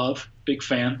 we all love. Big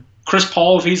fan. Chris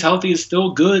Paul, if he's healthy, is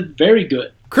still good. Very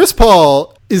good. Chris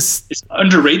Paul is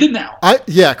underrated now.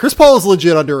 Chris Paul is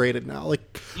legit underrated now.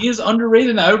 Like he is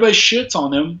underrated now. Everybody shits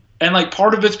on him. And like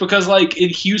part of it's because like in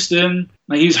Houston,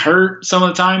 like he's hurt some of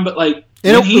the time, but like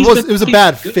it was a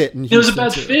bad fit in Houston. It was a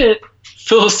bad fit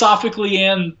philosophically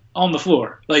and on the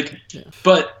floor.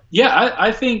 But yeah,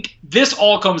 I think this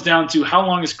all comes down to how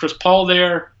long is Chris Paul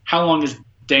there? How long is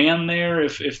Dan there?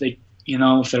 If they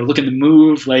if they're looking to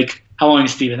move, like how long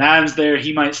is Steven Adams there?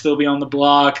 He might still be on the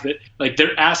block. That like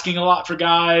they're asking a lot for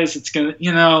guys. It's gonna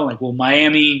will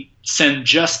Miami send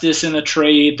Justice in a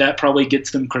trade that probably gets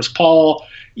them Chris Paul?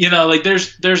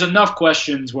 There's enough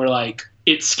questions where like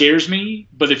it scares me.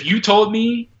 But if you told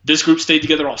me this group stayed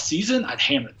together all season, I'd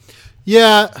hammer it.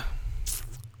 Yeah,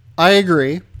 I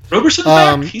agree. Roberson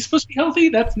back. He's supposed to be healthy.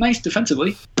 That's nice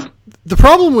defensively. The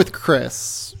problem with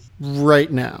Chris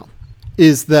right now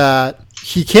is that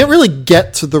he can't really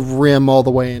get to the rim all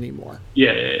the way anymore.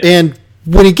 Yeah. And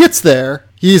when he gets there,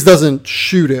 he just doesn't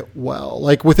shoot it well.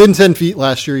 Like within 10 feet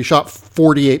last year, he shot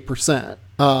 48%.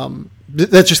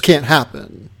 That just can't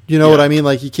happen. You know what I mean?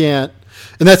 Like he can't.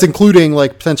 And that's including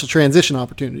like potential transition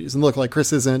opportunities. And look, like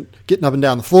Chris isn't getting up and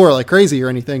down the floor like crazy or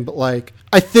anything, but like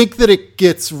I think that it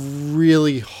gets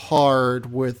really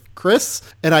hard with Chris,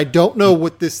 and I don't know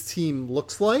what this team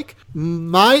looks like.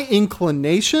 My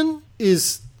inclination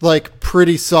is like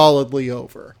pretty solidly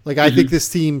over. Like I think this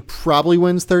team probably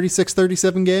wins 36,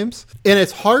 37 games. And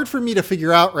it's hard for me to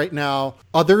figure out right now,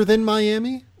 other than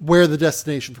Miami, where the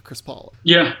destination for Chris Paul is.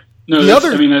 Yeah. No,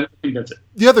 I think that's it.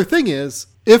 The other thing is,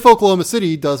 if Oklahoma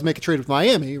City does make a trade with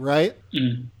Miami, right,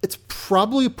 it's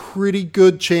probably a pretty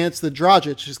good chance that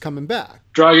Dragic is coming back.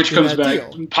 Dragic comes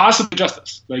back. Deal. Possibly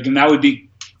Justice. Like, and that would be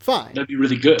fine. That'd be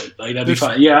really good. Like, that'd be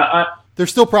fine. Yeah. They're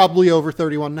still probably over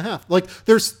 31.5. Like,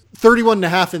 there's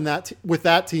 31.5 in that with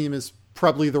that team is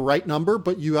probably the right number,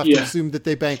 but you have to assume that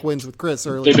they bank wins with Chris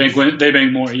early. They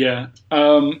bank more, yeah.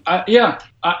 I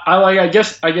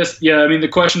guess. I mean, the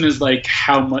question is like,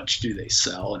 how much do they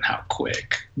sell and how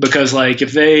quick? Because like,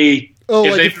 if they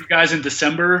put guys in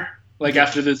December, like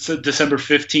after the December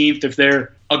 15th, if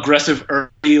they're aggressive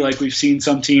early, like we've seen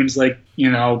some teams, like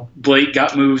Blake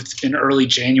got moved in early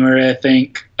January, I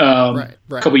think, a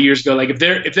couple years ago. Like if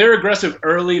they're aggressive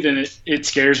early, then it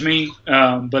scares me.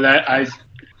 But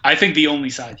I think the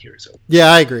only side here is open.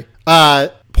 Yeah, I agree.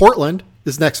 Portland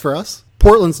is next for us.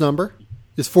 Portland's number.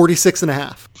 is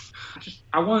 46.5.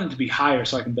 I want it to be higher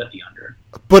so I can bet the under.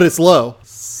 But it's low,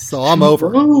 so I'm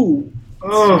over. I'm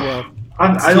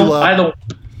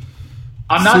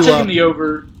not taking the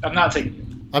over. I'm not taking it.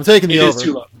 I'm taking the over. It is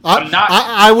too low.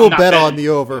 I will bet on the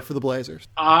over for the Blazers.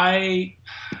 We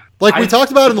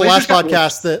talked about in the last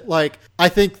podcast that I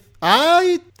think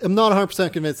I am not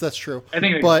 100% convinced that's true. I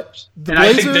think but the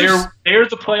Blazers, I think they're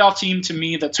the playoff team to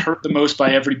me that's hurt the most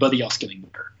by everybody else getting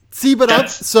better. See, but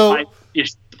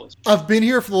I've been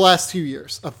here for the last 2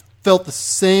 years. I've felt the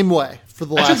same way for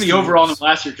the last 2 years. I took the over on them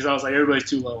last year because I was like, everybody's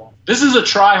too low. This is a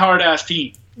try-hard-ass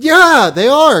team. Yeah, they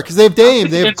are, because they have Dame.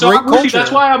 They have great culture.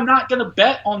 That's why I'm not going to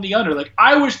bet on the under.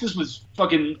 I wish this was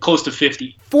fucking close to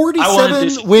 50.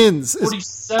 47 wins 47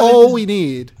 is all we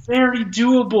need. Very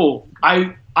doable.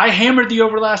 I hammered the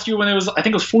over last year when I think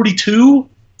it was 42.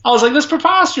 I was like, this is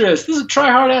preposterous. This is a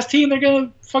try-hard-ass team. They're going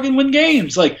to fucking win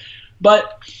games.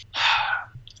 But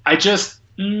I just...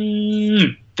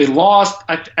 they lost.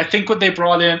 I think what they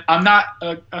brought in. I'm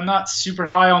not super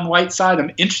high on Whiteside.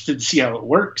 I'm interested to see how it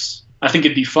works. I think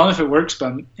it'd be fun if it works, but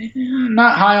I'm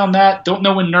not high on that. Don't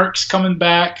know when Nurk's coming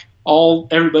back.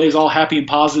 Everybody's all happy and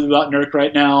positive about Nurk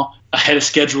right now. Ahead of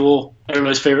schedule.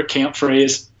 Everybody's favorite camp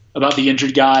phrase about the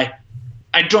injured guy.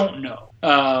 I don't know.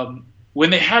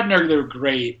 When they had Nurk, they were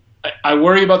great. I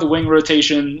worry about the wing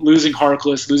rotation, losing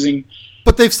Harkless, losing.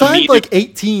 But they've signed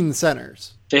 18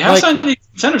 centers. They have signed 18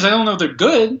 centers. I don't know if they're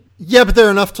good. Yeah, but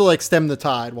they're enough to stem the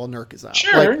tide while Nurk is out.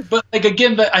 Sure, but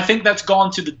again, I think that's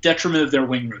gone to the detriment of their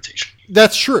wing rotation.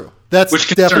 That's true. That's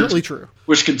definitely true.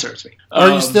 Which concerns me.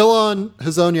 Are you still on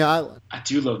Hazonia Island? I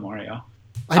do love Mario.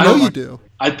 I know you do.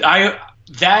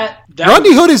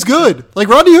 Rodney Hood is good.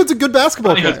 Rodney Hood's a good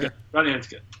basketball player. Rodney Hood's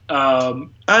good.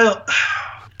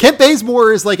 Kent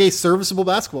Bazemore is a serviceable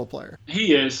basketball player.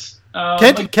 He is.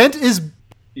 Kent is.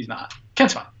 He's not.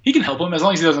 Kent's fine. He can help him as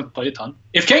long as he doesn't play a ton.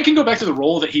 If Kent can go back to the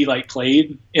role that he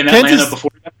played in Atlanta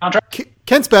before he got the contract,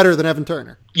 Kent's better than Evan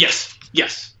Turner. Yes,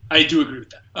 I do agree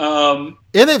with that. And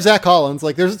they have Zach Collins.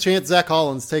 There's a chance Zach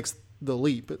Collins takes the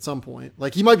leap at some point.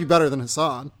 He might be better than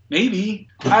Hassan. Maybe.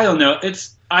 I don't know.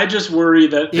 I just worry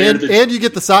that. And you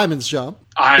get the Simons jump.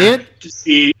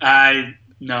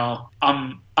 No,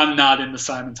 I'm not in the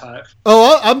Simons hive.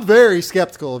 Oh, I'm very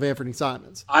skeptical of Anthony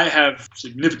Simons. I have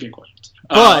significant questions.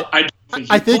 But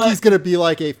I think he's going to be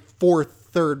a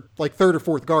third or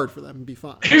fourth guard for them and be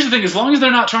fine. Here's the thing: as long as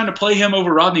they're not trying to play him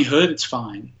over Rodney Hood, it's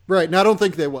fine. Right. And I don't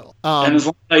think they will. And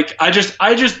as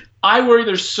I worry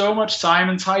there's so much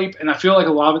Simons hype, and I feel like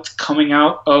a lot of it's coming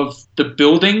out of the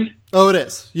building. Oh, it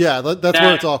is. Yeah, that's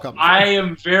where it's all coming from. I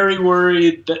am very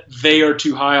worried that they are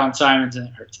too high on Simons, and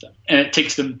it hurts them, and it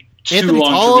takes them too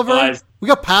long to realize. We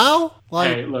got Powell.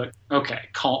 Hey, look.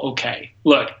 Okay.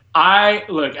 Look.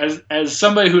 As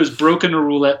somebody who has broken a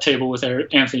roulette table with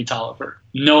Anthony Tolliver,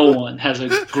 no one has a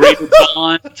greater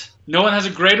bond. No one has a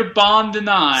greater bond than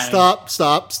I. Stop.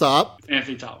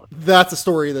 Anthony Tolliver. That's a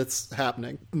story that's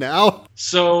happening now.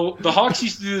 So the Hawks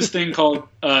used to do this thing called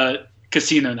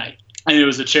Casino Night. And it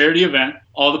was a charity event.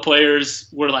 All the players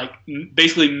were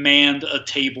basically manned a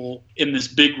table in this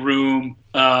big room.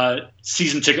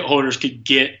 Season ticket holders could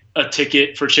get a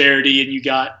ticket for charity, and you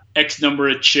got X number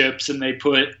of chips, and they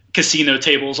put casino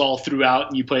tables all throughout,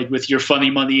 and you played with your funny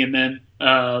money, and then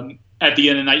at the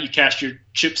end of the night you cashed your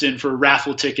chips in for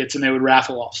raffle tickets, and they would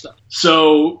raffle off stuff.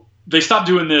 So they stopped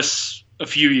doing this a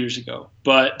few years ago,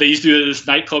 but they used to do this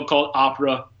nightclub called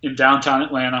Opera in downtown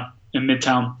Atlanta, in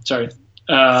Midtown, sorry.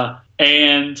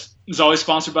 And it was always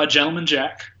sponsored by Gentleman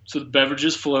Jack, so the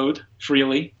beverages flowed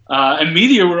freely. And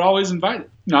media were always invited.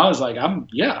 I was like,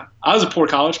 I was a poor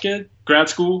college kid, grad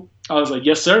school. I was like,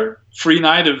 yes, sir. Free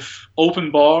night of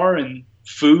open bar and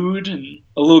food and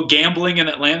a little gambling in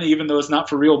Atlanta, even though it's not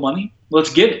for real money.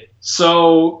 Let's get it.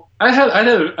 So I had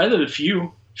a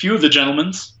few of the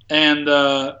gentlemen's, and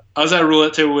I was at a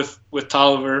roulette table with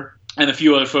Tolliver and a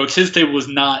few other folks. His table was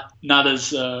not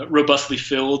as robustly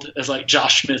filled as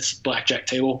Josh Smith's blackjack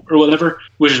table or whatever,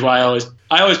 which is why I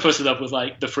always posted up with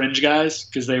the fringe guys,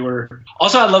 because they were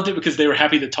also, I loved it because they were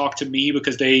happy to talk to me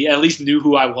because they at least knew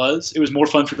who I was. It was more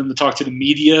fun for them to talk to the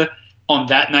media on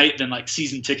that night than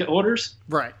season ticket holders.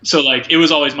 Right. So it was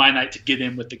always my night to get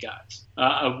in with the guys.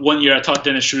 One year I taught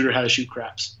Dennis Schroeder how to shoot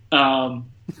craps.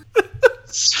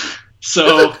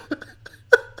 So.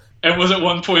 And was at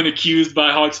one point grilled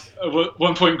by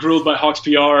Hawks PR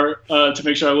to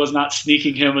make sure I was not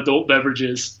sneaking him adult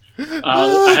beverages.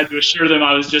 I had to assure them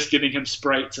I was just giving him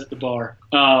Sprites at the bar,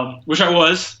 which I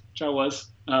was.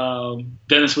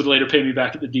 Dennis would later pay me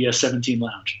back at the DS-17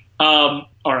 lounge.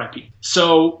 R.I.P.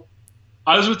 So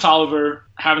I was with Tolliver,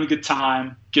 having a good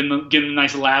time, getting a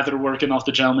nice lather working off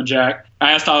the Gentleman Jack.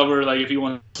 I asked Tolliver like if he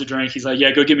wanted to drink. He's like,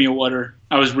 yeah, go get me a water.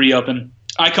 I was re-upping.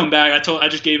 I come back. I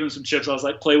just gave him some chips. I was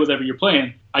like, play whatever you're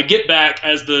playing. I get back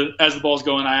as the ball's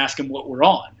going. I ask him what we're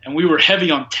on, and we were heavy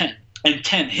on 10, and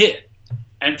 10 hit.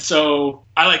 And so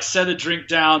I like set a drink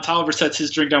down. Tolliver sets his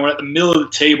drink down. We're at the middle of the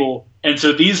table. And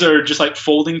so these are just like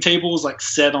folding tables, like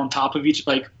set on top of each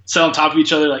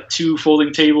other, like two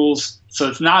folding tables. So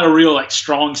it's not a real like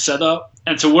strong setup.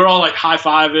 And so we're all like high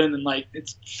fiving and like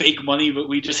it's fake money, but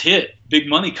we just hit big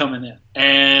money coming in.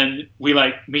 And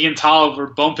me and Tolliver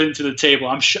bump into the table.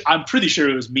 I'm pretty sure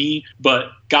it was me, but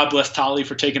God bless Tolly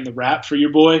for taking the rap for your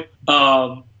boy.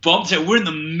 Bumped it. We're in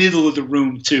the middle of the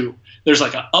room too. There's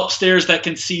like an upstairs that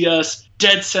can see us,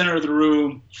 dead center of the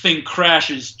room. Thing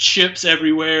crashes, chips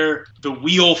everywhere. The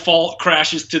wheel fault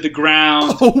crashes to the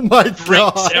ground. Oh my Breaks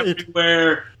God.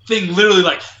 everywhere. Thing literally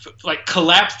like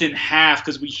collapsed in half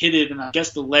because we hit it, and I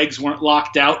guess the legs weren't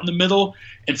locked out in the middle,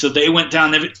 and so they went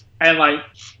down. And like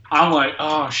I'm like,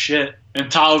 oh shit.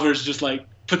 And Tolliver's just like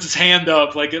puts his hand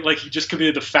up like he just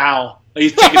committed a foul. Like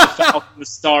he's taking the foul from the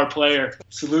star player.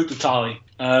 Salute to Tolly.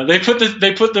 They put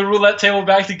the roulette table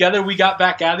back together. We got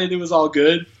back at it. It was all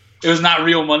good. It was not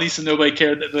real money, so nobody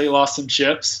cared that they lost some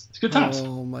chips. It's good times.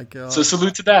 Oh my God. So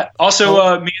salute to that.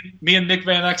 Also, me and Nick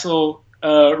Van Exel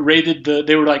rated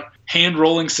they were like hand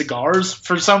rolling cigars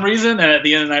for some reason, and at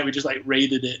the end of the night we just like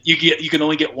rated it. You can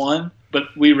only get one, but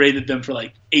we rated them for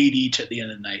like 8 each at the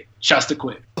end of the night. Shouts to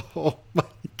Quick. Oh my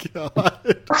God.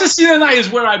 This the night is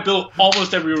where I built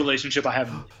almost every relationship I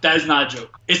have. That is not a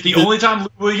joke. It's the only time Lou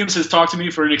Williams has talked to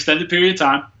me for an extended period of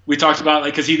time. We talked about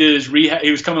like because he did his rehab. He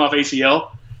was coming off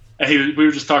ACL. And we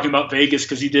were just talking about Vegas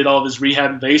because he did all of his rehab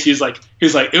in Vegas. He was like,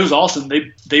 it was awesome.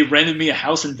 They rented me a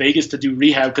house in Vegas to do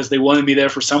rehab because they wanted me there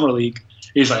for summer league.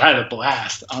 He's like, I had a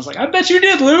blast. I was like, I bet you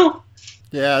did, Lou.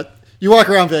 Yeah, you walk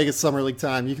around Vegas summer league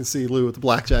time, you can see Lou at the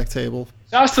blackjack table.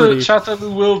 Shout out to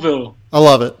Lou Willville. I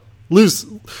love it.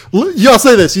 Y'all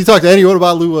say this. You talk to anyone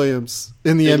about Lou Williams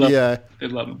in the NBA. They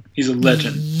love him. He's a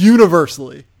legend.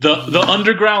 Universally. The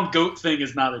underground GOAT thing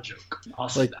is not a joke. I'll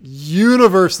say that.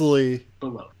 Universally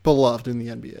beloved in the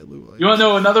NBA, Lou Williams. You want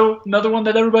to know another one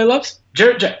that everybody loves?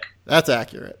 Jarrett Jack. That's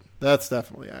accurate. That's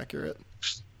definitely accurate.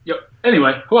 Yep.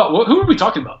 Anyway, who are we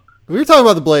talking about? We were talking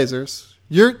about the Blazers.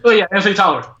 Anthony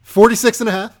Tolliver.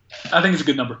 46.5. I think it's a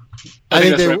good number. I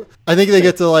think they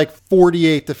get to like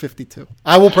 48 to 52.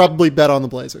 I will probably bet on the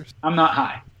Blazers. I'm not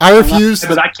high. I refuse,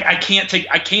 but I can't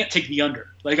take the under.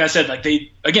 Like I said, like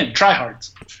they again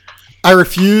tryhards. I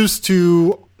refuse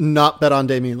to not bet on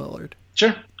Damian Lillard.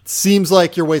 Sure. Seems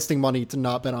like you're wasting money to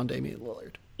not bet on Damian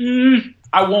Lillard.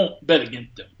 I won't bet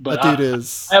against him, but that dude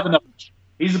is. I have enough.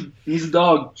 He's a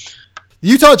dog.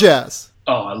 Utah Jazz.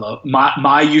 Oh, I love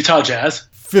my Utah Jazz.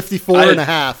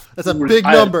 54.5. That's a big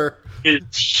number. It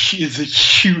is a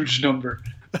huge number.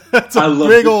 That's a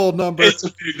big old number. It's a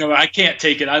big number. I can't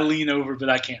take it. I lean over, but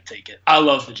I can't take it. I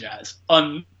love the Jazz.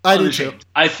 I do too.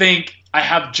 I think I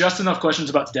have just enough questions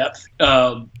about depth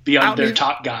beyond their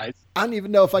top guys. I don't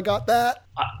even know if I got that.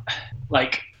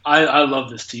 I love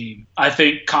this team. I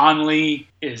think Conley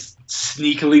is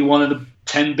sneakily one of the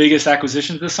 10 biggest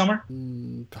acquisitions this summer.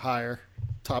 Higher.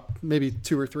 Top maybe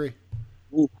 2 or 3.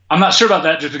 Ooh. I'm not sure about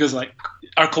that just because are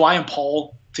Kawhi and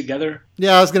Paul together?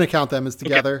 Yeah, I was going to count them as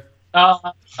together.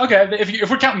 Okay. If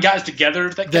we're counting guys together,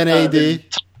 then AD.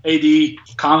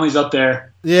 AD, Conley's up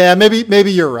there. Yeah,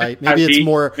 maybe you're right. Maybe it's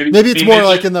more. Maybe it's more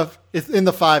like in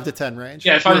the 5 to 10 range.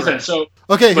 Yeah, 5 to 10. So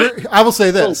okay, I will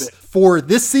say this: for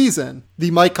this season,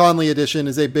 the Mike Conley edition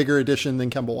is a bigger edition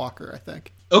than Kemba Walker. I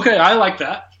think. Okay, I like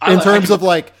that. In terms of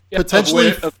potentially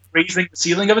of raising the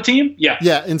ceiling of a team. Yeah.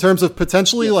 Yeah, in terms of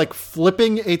potentially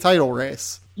flipping a title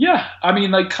race. Yeah, I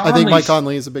mean I think Mike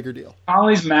Conley is a bigger deal.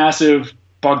 Conley's massive.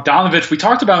 Bogdanovich, we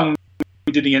talked about him.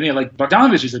 We did the NBA.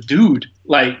 Bogdanovich is a dude.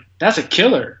 That's a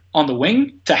killer on the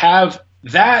wing. To have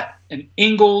that and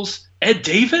Ingles, Ed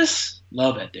Davis,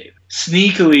 love Ed Davis.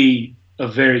 Sneakily a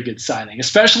very good signing,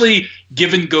 especially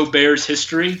given Gobert's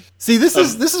history. See, this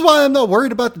is why I'm not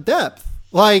worried about the depth.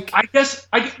 My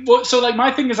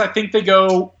thing is, I think they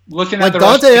go looking at the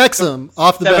Dante Exum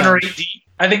off the 7 or bench.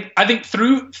 8 deep. I think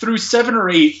through 7 or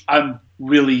 8, I'm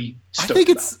really stoked.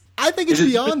 I think it's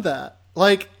beyond that.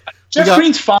 Jeff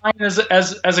Green's fine as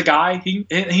a guy.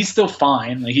 He's still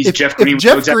fine. Jeff Green. If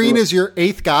Jeff Green is your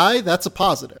 8th guy, that's a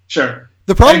positive. Sure.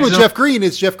 The problem with Jeff Green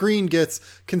is Jeff Green gets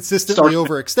consistently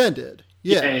overextended.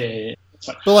 Yeah.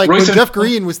 But when Jeff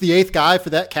Green was the 8th guy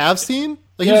for that Cavs team,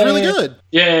 he was really good.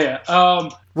 Yeah.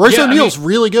 Royce O'Neal's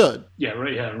really good. Yeah,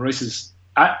 right. Yeah, Royce is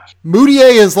Moutier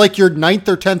is like your 9th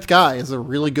or 10th guy, is a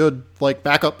really good like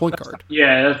backup point guard.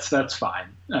 Yeah, that's fine.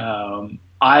 The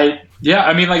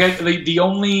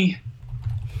only.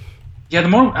 Yeah, the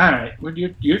more all right,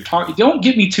 you're talking. Don't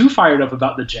get me too fired up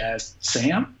about the Jazz,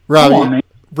 Sam. Robbie,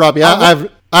 I have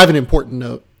an important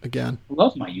note again. I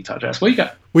love my Utah Jazz. What you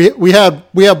got? We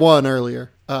had one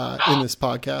earlier in this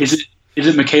podcast. Is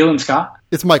it Michaelan Scott?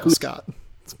 It's Michael Scott.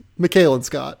 It's Michaelan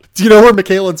Scott. Do you know where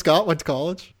Michaelan Scott went to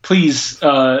college? Please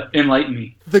enlighten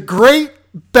me. The great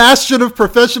bastion of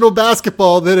professional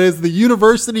basketball that is the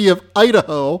University of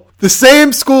Idaho, the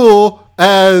same school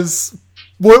as.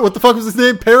 What the fuck was his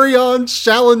name? Perion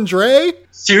Chalandre?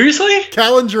 Seriously?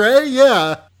 Chalandre?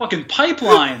 Yeah. Fucking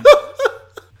pipeline.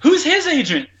 Who's his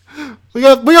agent? We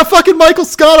got fucking Michael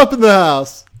Scott up in the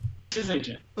house. His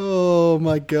agent. Oh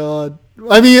my god.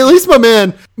 I mean, at least my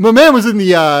man was in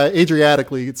the Adriatic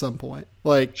League at some point.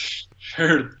 Like,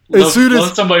 sure.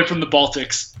 Love somebody from the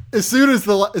Baltics. As soon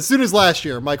as last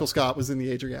year, Michael Scott was in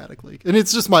the Adriatic League, and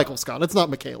it's just Michael Scott. It's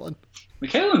not Michaelan.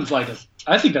 Michaelan's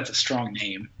I think that's a strong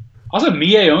name. Also,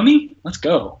 Mie-Oni? Let's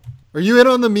go. Are you in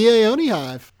on the Mie-Oni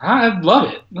hive? I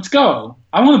love it. Let's go.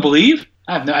 I want to believe.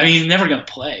 He's never going to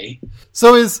play.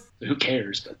 So who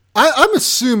cares? But I'm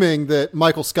assuming that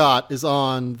Michael Scott is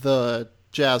on the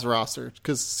Jazz roster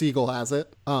because Siegel has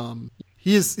it.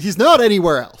 He's not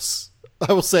anywhere else.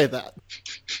 I will say that.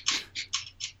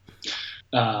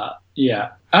 Yeah.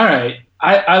 All right.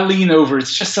 I lean over.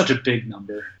 It's just such a big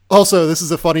number. Also, this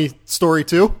is a funny story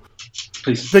too.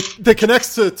 Please. That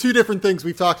connects to two different things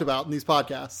we've talked about in these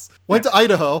podcasts. Went to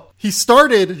Idaho. He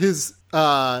started his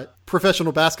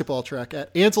professional basketball trek at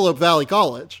Antelope Valley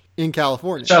College in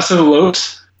California. Just the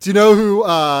Lopes. Do you know who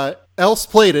else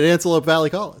played at Antelope Valley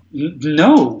College?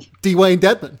 No. Dwayne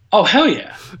Dedman. Oh, hell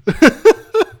yeah.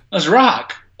 Let's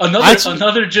rock.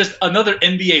 Another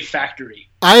NBA factory.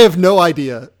 I have no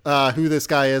idea who this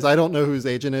guy is. I don't know who his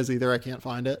agent is either. I can't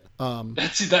find it.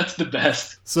 That's the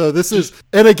best. So this is,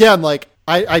 and again, like,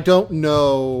 I don't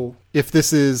know if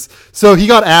this is, so he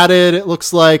got added, it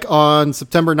looks like, on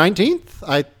September 19th.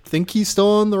 I think he's still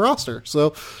on the roster.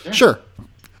 So, sure.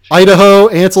 Idaho,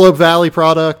 Antelope Valley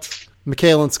product,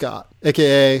 Michaelan Scott,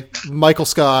 a.k.a. Michael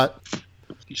Scott,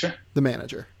 sure, the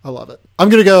manager. I love it. I'm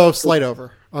going to go slight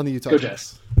over on the Utah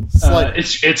Jazz.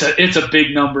 It's a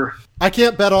big number. I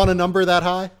can't bet on a number that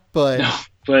high, but... No,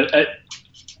 but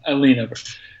I lean over.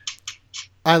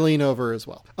 I lean over as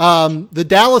well. The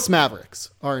Dallas Mavericks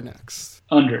are next.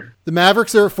 Under. The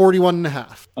Mavericks are at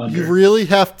 41.5. Under. You really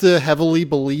have to heavily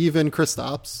believe in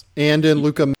Kristaps and in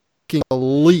Luka making a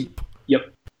leap.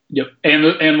 Yep.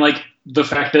 And like the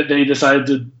fact that they decided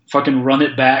to fucking run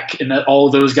it back and that all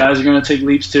of those guys are going to take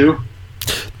leaps too.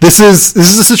 This is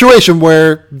a situation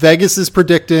where Vegas is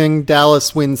predicting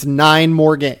Dallas wins 9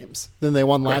 more games than they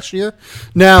won last year.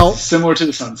 Now, similar to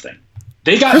the Suns thing.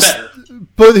 They got better.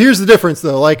 But here's the difference,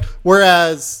 though. Like,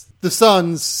 whereas the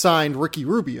Suns signed Ricky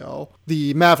Rubio,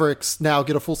 the Mavericks now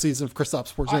get a full season of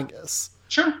Kristaps Porzingis.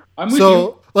 Sure, I'm with you.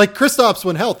 So, like, Kristaps,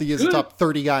 when healthy, is a top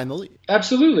 30 guy in the league.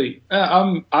 Absolutely.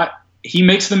 He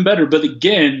makes them better. But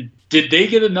again, did they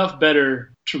get enough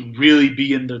better to really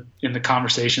be in the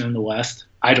conversation in the West?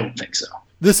 I don't think so.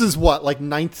 This is what, like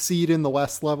 9th seed in the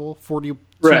West level, 42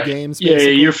 games.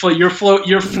 Basically? Yeah, you're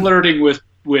flirting with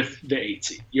the 8th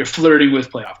seed. You're flirting with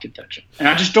playoff contention, and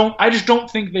I just don't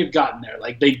think they've gotten there.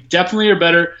 Like, they definitely are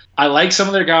better. I like some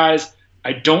of their guys.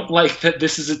 I don't like that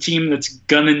this is a team that's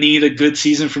gonna need a good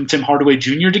season from Tim Hardaway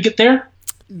Jr. to get there.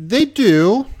 They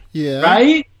do, yeah.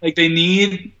 Right? Like they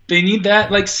need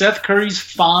that. Like Seth Curry's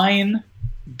fine,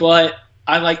 but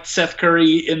I liked Seth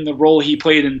Curry in the role he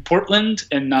played in Portland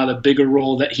and not a bigger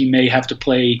role that he may have to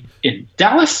play in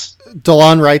Dallas.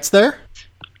 DeLon Wright's there.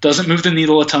 Doesn't move the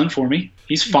needle a ton for me.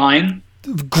 He's fine.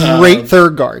 Great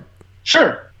third guard.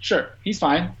 Sure. He's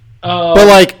fine. But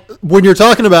like when you're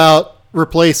talking about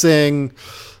replacing,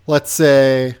 let's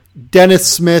say, Dennis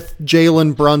Smith,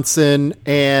 Jalen Brunson,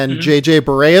 and JJ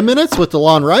Barea minutes with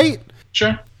DeLon Wright.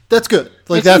 Sure. That's good.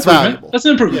 Like that's valuable. That's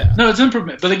an improvement. Yeah. No, it's an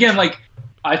improvement. But again, like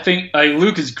I think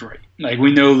Luke is great. Like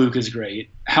we know Luke is great.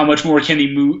 How much more can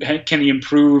he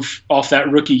improve off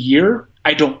that rookie year?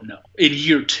 I don't know. In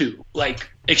year 2, like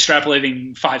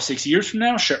extrapolating 5-6 years from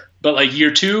now, sure. But like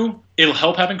year 2, it'll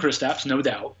help having Kristaps, no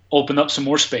doubt. Open up some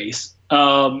more space.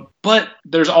 But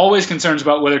there's always concerns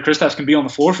about whether Kristaps can be on the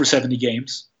floor for 70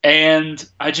 games. And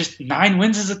 9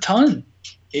 wins is a ton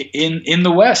in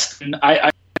the West. And I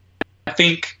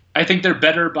think they're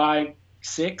better by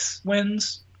 6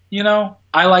 wins. You know,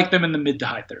 I like them in the mid to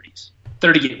high 30s.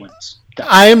 38 wins.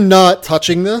 I am not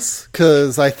touching this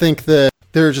because I think that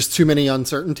there are just too many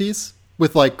uncertainties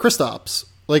with like Kristaps.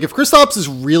 Like if Kristaps is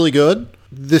really good,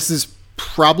 this is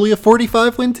probably a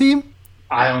 45-win team.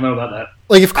 I don't know about that.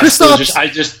 Like if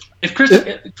Kristaps, if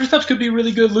Kristaps could be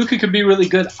really good, Luka could be really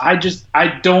good. I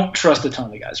don't trust a ton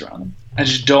of the guys around him. I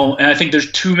just don't, and I think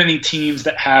there's too many teams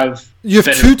that have. You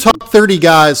have 2 top 30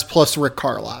 guys plus Rick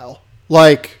Carlisle.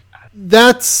 Like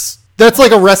that's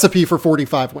like a recipe for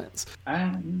 45 wins.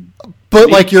 But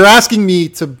like you're asking me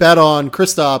to bet on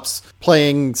Kristaps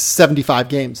playing 75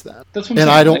 games then. That's what I'm saying.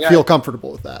 I don't feel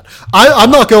comfortable with that.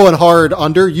 I'm not going hard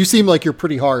under. You seem like you're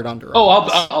pretty hard under. Oh,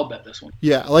 I'll bet this one.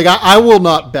 Yeah, like I will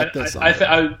not bet this.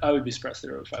 I would be surprised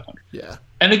they're over 500. Yeah.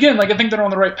 And again, like I think they're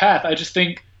on the right path. I just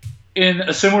think in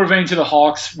a similar vein to the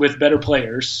Hawks with better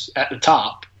players at the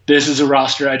top, this is a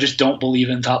roster I just don't believe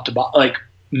in top to bottom, like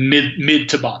mid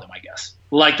to bottom, I guess.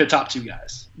 Like the top 2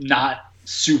 guys. Not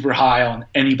super high on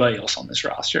anybody else on this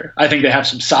roster. I think they have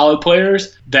some solid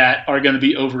players that are going to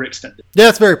be overextended. Yeah,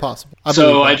 it's very possible.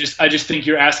 I just think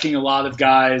you're asking a lot of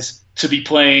guys to be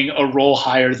playing a role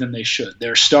higher than they should.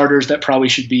 There are starters that probably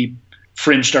should be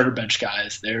fringe starter bench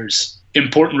guys. There's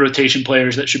important rotation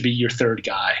players that should be your third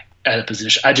guy at a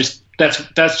position.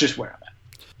 That's just where I'm at.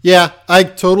 Yeah, I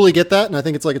totally get that, and I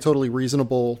think it's like a totally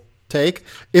reasonable take.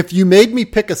 If you made me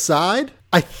pick a side,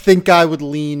 I think I would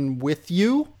lean with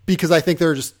you because I think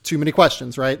there are just too many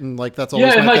questions, right? And like that's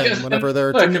always my thing. Whenever there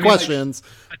are too many questions,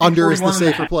 under is the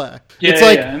safer play.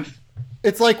 Yeah,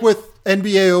 it's like with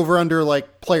NBA over under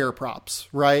like player props,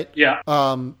 right? Yeah.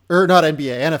 Or not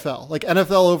NBA, NFL. Like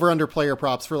NFL over under player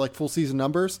props for like full season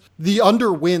numbers. The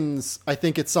under wins, I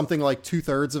think it's something like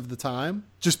 2/3 of the time,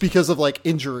 just because of like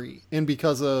injury and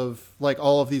because of like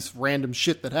all of these random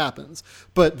shit that happens.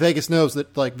 But Vegas knows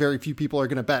that like very few people are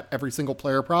going to bet every single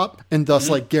player prop and thus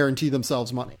like guarantee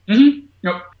themselves money. Mm-hmm.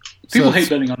 Yep. People hate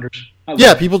betting unders.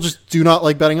 Yeah, people just do not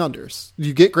like betting unders.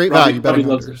 You get great value betting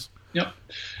unders. Yep.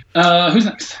 Who's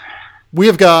next? We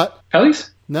have got Pellies?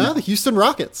 No, the Houston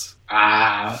Rockets.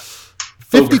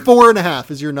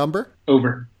 54.5 is your number.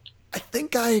 Over. I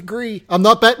think I agree. I'm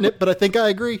not betting it, but I think I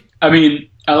agree. I mean,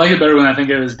 I like it better when I think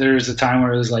there was a time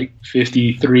where it was like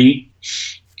 53.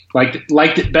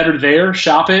 Liked it better there.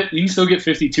 Shop it. You can still get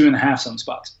 52.5 some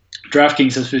spots.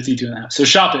 DraftKings says 52.5. So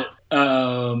shop it.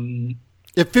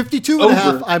 If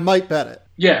 52.5, I might bet it.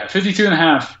 Yeah,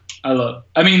 52.5. I love.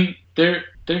 I mean, they're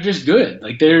just good.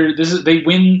 Like they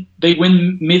win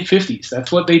mid 50s.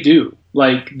 That's what they do.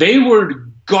 Like they were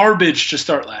garbage to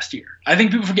start last year. I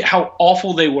think people forget how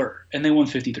awful they were, and they won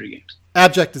 53 games.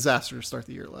 Abject disaster to start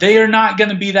the year. They are not going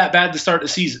to be that bad to start the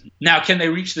season. Now, can they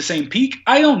reach the same peak?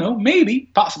 I don't know. Maybe,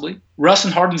 possibly. Russ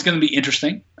and Harden's going to be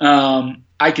interesting.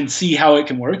 I can see how it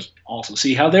can work. Also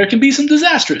see how there can be some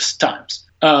disastrous times.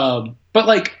 But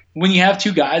like when you have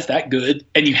 2 guys that good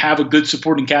and you have a good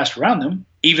supporting cast around them,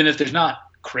 even if there's not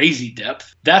crazy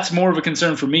depth, that's more of a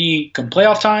concern for me come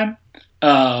playoff time.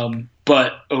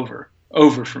 But over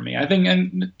for me. I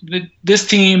think this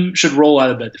team should roll out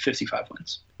of bed to 55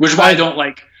 wins, which is why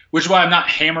which is why I'm not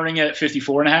hammering it at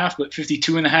 54.5, but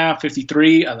 52.5,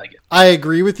 53. I like it. I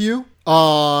agree with you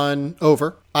on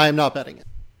over. I am not betting it.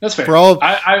 That's fair.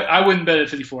 I wouldn't bet at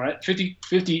 54. 50,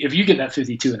 if you get that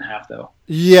 52.5 though.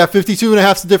 Yeah,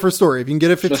 52.5 is a different story. If you can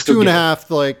get a 52.5,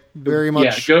 like very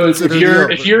much. Yeah,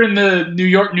 if you're in the New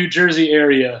York, New Jersey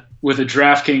area with a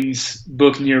DraftKings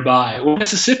book nearby, or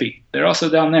Mississippi, they're also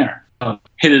down there.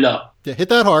 Hit it up. Yeah, hit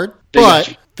that hard.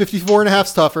 But 54.5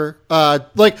 is tougher.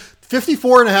 Like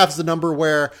 54.5 is the number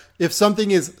where if something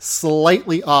is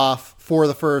slightly off for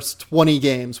the first 20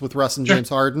 games with Russ and James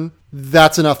Harden,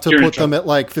 that's enough to put them at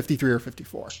like 53 or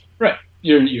 54. Right.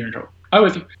 You're in trouble. I'm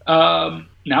with you.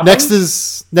 Now next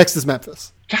is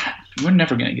Memphis. God, we're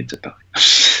never going to get to that.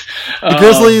 The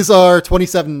Grizzlies are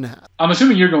 27.5. I'm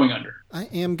assuming you're going under. I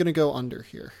am going to go under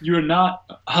here. You are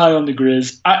not high on the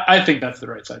Grizz. I think that's the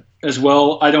right side as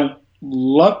well. I don't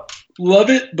love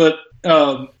it, but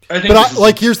I think.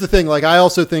 But here's the thing. Like, I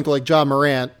also think like John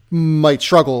Morant might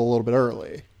struggle a little bit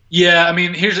early. Yeah, I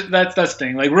mean, that's the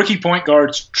thing. Like rookie point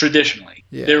guards, traditionally,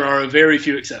 there are very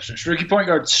few exceptions. Rookie point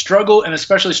guards struggle, and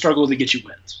especially struggle to get you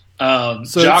wins.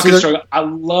 Jock can struggle. I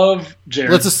love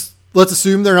Jared. Let's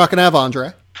assume they're not going to have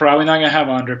Andre. Probably not going to have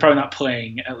Andre. Probably not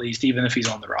playing, at least, even if he's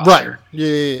on the roster. Right.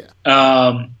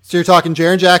 Yeah. So you're talking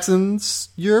Jaren Jackson's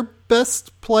your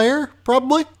best player,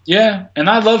 probably? Yeah, and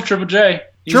I love Triple J.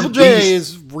 Triple J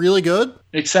is really good.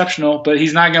 Exceptional, but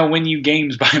he's not going to win you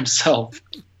games by himself.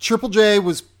 Triple J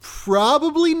was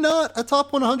probably not a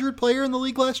top 100 player in the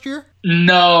league last year.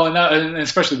 No,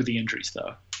 especially with the injuries,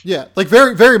 though. Yeah, like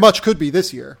very, very much could be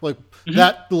this year. Like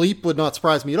that leap would not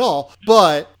surprise me at all.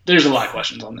 But there's a lot of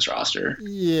questions on this roster.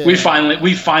 Yeah, we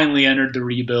finally entered the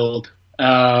rebuild.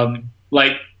 I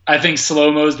think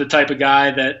Slow-Mo's the type of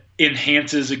guy that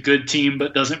enhances a good team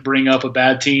but doesn't bring up a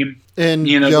bad team. And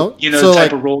so the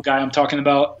type of role guy I'm talking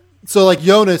about. So like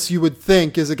Jonas, you would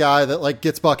think is a guy that like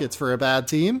gets buckets for a bad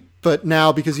team, but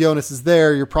now because Jonas is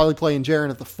there, you're probably playing Jaren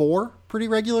at the 4 pretty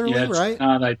regularly, right?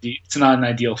 It's not an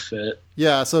ideal fit.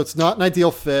 Yeah, so it's not an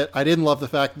ideal fit. I didn't love the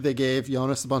fact that they gave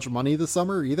Jonas a bunch of money this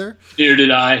summer either. Neither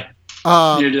did I.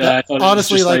 I thought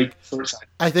honestly, just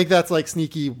I think that's like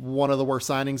sneaky one of the worst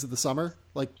signings of the summer.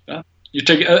 Like, you're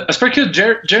taking, especially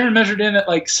because Jaren measured in at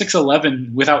like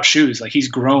 6'11" without shoes. Like he's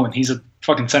grown. He's a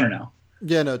fucking center now.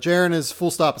 Yeah, no, Jaren is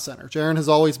full stop a center. Jaren has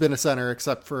always been a center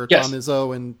except for Tom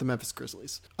Izzo and the Memphis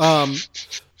Grizzlies.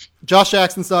 Josh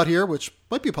Jackson's not here, which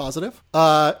might be a positive.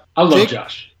 I love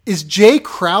Josh. Is Jay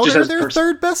Crowder their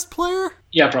third best player?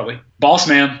 Yeah, probably. Boss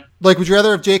man. Like, would you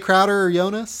rather have Jay Crowder or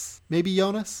Jonas? Maybe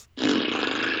Jonas?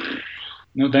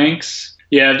 No thanks.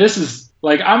 Yeah, this is,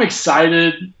 like, I'm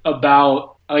excited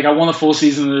about, like, I want a full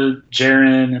season of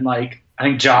Jaren, and, like, I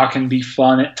think Ja can be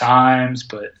fun at times,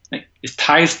 but like, is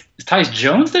Tyus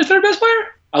Jones their third best player?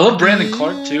 I love Brandon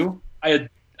Clark, too. I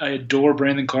adore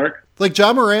Brandon Clark. Like,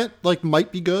 Ja Morant, like,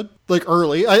 might be good, like,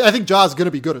 early. I think Ja's going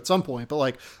to be good at some point, but,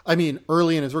 like, I mean,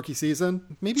 early in his rookie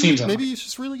season, maybe he's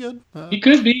just really good. He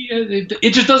could be.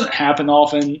 It just doesn't happen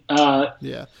often.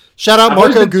 Yeah. Shout out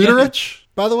Marko Guduric,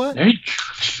 by the way. There you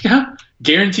go. Yeah.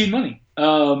 Guaranteed money.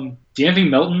 D'Anthony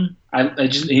Melton,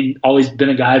 he's always been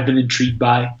a guy I've been intrigued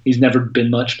by. He's never been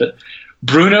much, but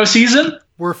Bruno season.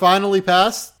 We're finally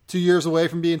past 2 years away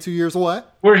from being 2 years away.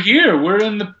 We're here. We're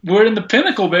in the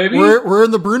pinnacle, baby. We're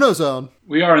in the Bruno zone.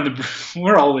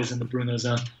 We're always in the Bruno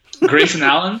zone. Grayson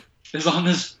Allen is on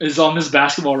this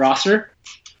basketball roster.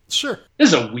 Sure.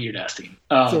 This is a weird ass team.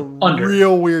 It's a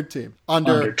real weird team.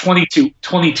 Under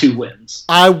 22 wins.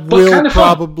 I will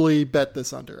probably bet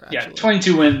this under, actually. Yeah,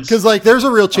 22 wins. Because, like, there's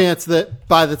a real chance that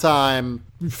by the time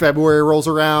February rolls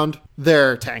around,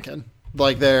 they're tanking.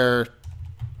 Like, they're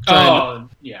no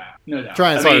doubt.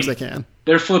 Trying as hard as they can.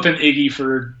 They're flipping Iggy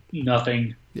for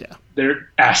nothing. Yeah. They're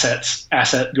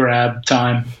asset grab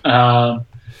time. God,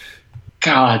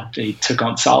 they took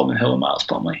on Solomon Hill and Miles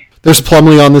Plumlee. There's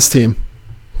Plumlee on this team.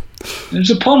 There's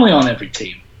a Plumlee on every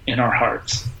team in our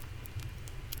hearts.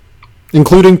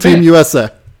 Including Team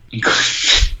USA.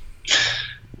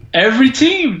 Every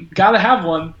team. Gotta have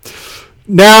one.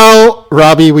 Now,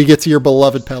 Robbie, we get to your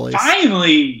beloved Pellies.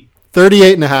 Finally!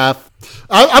 38.5.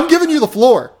 I'm giving you the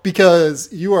floor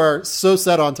because you are so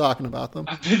set on talking about them.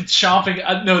 I've been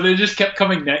chomping. No, they just kept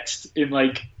coming next in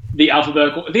like the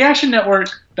alphabetical. The Action Network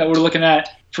that we're looking at,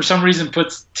 for some reason,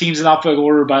 puts teams in alphabetical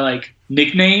order by like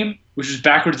nickname, which is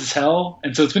backwards as hell.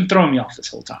 And so it's been throwing me off this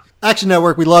whole time. Action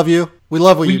Network, we love you. We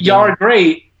love what you do. Y'all are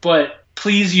great, but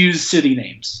please use city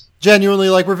names. Genuinely,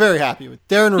 like, we're very happy with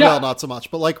Darren Ravel, not so much,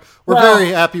 but like, we're very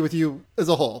happy with you as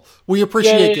a whole. We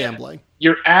appreciate gambling.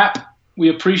 Your app, we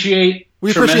appreciate. We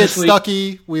appreciate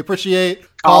Stuckey. We appreciate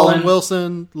Colin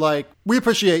Wilson. Like, we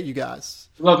appreciate you guys.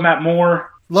 Love Matt Moore.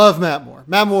 Love Matt Moore.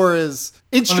 Matt Moore is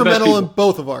instrumental in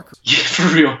both of our careers. Yeah, for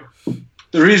real.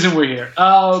 The reason we're here.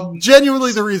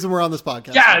 Genuinely the reason we're on this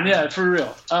podcast. Yeah, for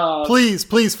real. Please,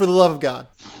 for the love of God,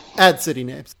 add city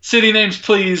names. City names,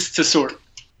 please, to sort.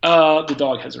 The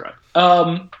dog has arrived.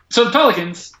 So the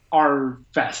Pelicans are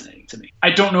fascinating to me.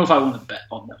 I don't know if I want to bet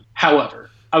on them.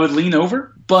 However, I would lean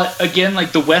over. But again,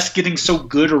 like, the West getting so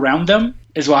good around them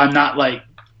is why I'm not like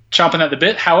chomping at the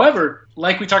bit. However,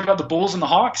 like we talked about the Bulls and the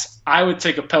Hawks, I would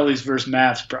take a Pellies versus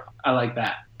Mavs. I like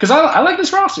that. Because I like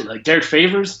this roster. Like, Derek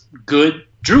Favors, good.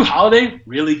 Drew Holiday,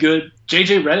 really good.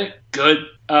 JJ Redick, good.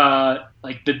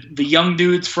 Like, the young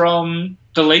dudes from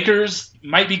the Lakers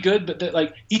might be good, but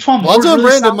like Etuan Moore, Lonzo and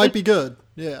Brandon might be good.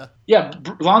 Yeah,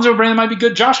 Lonzo and Brandon might be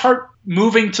good. Josh Hart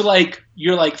moving to like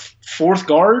your like fourth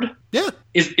guard,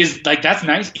 is like, that's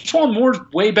nice. Etuan Moore's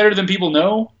way better than people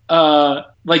know.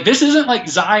 Like, this isn't like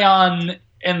Zion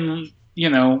and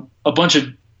a bunch of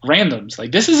randoms.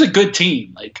 Like, this is a good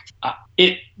team. Like,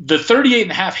 the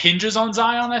 38.5 hinges on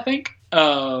Zion, I think.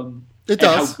 It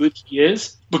does. How good he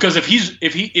is, because if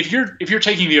you're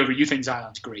taking the over, you think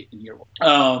Zion's great in year one.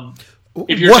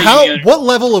 What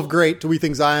level of great do we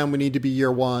think Zion would need to be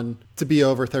year one to be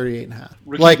over 38.5?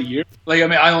 Like, of the year? Like, I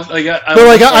mean, I don't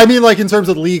like. I mean, like, in terms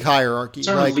of league hierarchy,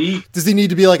 like, does he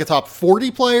need to be like a top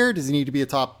 40 player? Does he need to be a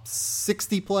top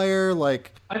 60 player?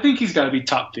 Like, I think he's got to be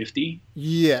top 50.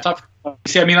 Yeah.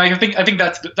 See, I mean, I think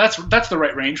that's the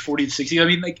right range, 40 to 60. I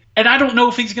mean, like, and I don't know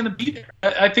if he's going to be there.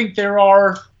 I think there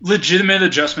are legitimate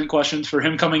adjustment questions for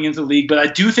him coming into the league, but I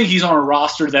do think he's on a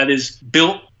roster that is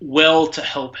built well to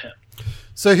help him.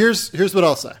 So here's what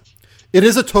I'll say. It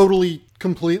is a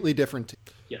completely different team.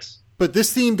 Yes. But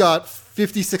this team got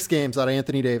 56 games out of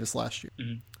Anthony Davis last year.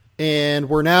 Mm-hmm. And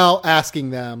we're now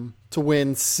asking them to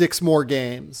win 6 more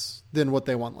games than what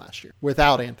they won last year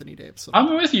without Anthony Davis.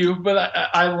 I'm with you, but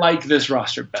I like this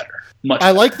roster better.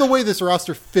 I like the way this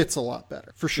roster fits a lot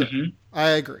better, for sure. Mm-hmm. I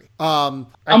agree. I'm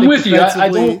with you.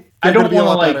 I don't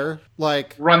want to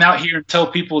like run out here and tell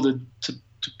people to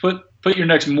put your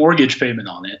next mortgage payment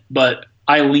on it, but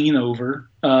I lean over.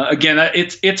 Again,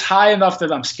 it's high enough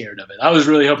that I'm scared of it. I was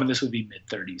really hoping this would be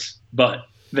mid-30s, but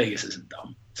Vegas isn't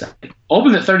dumb. So,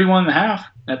 open at 31.5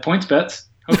 at points bets.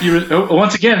 Hope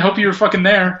you were fucking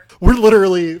there. We're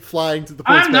literally flying to the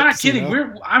points. I'm not kidding.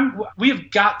 We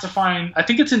have got to find. I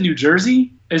think it's in New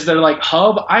Jersey. Is their like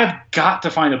hub? I have got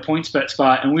to find a points bet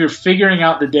spot, and we are figuring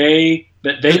out the day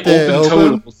that they open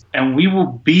totals, and we will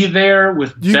be there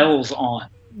with bells on.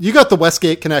 You got the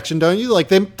Westgate connection, don't you? Like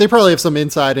they probably have some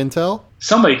inside intel.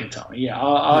 Somebody can tell me. Yeah,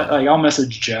 I'll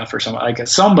message Jeff or something. Like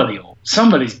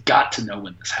somebody's got to know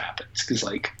when this happens because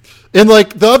like. And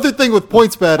like the other thing with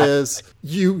PointsBet is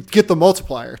you get the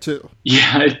multiplier too.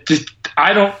 Yeah,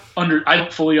 I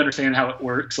don't fully understand how it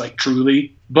works, like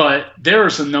truly, but there are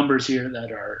some numbers here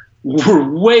that were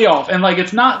way off, and like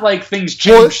it's not like things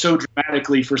change so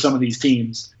dramatically for some of these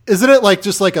teams. Isn't it like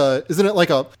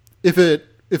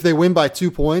if they win by 2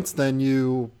 points, then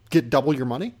you get double your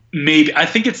money? Maybe I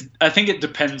think it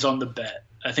depends on the bet.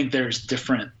 I think there's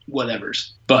different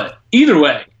whatevers, but either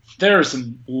way. There are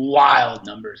some wild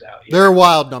numbers out here. There are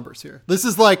wild numbers here. This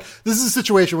is a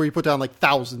situation where you put down like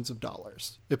thousands of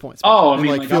dollars at points. Oh, I mean,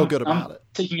 like feel good about it.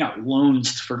 Taking out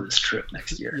loans for this trip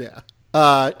next year. Yeah.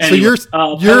 Anyway,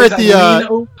 so you're at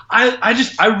the.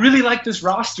 I really like this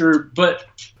roster, but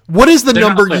what is the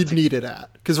number you'd need it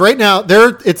at? Because right now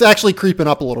it's actually creeping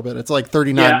up a little bit. It's like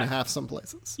 39.5 some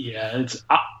places. Yeah,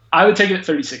 I would take it at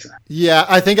 36.5. Yeah,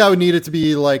 I think I would need it to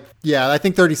be like, I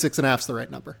think 36.5 is the right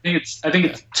number. I think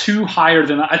it's too higher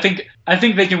than I think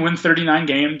they can win 39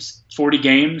 games, 40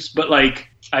 games, but like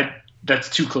that's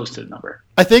too close to the number.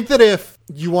 I think that if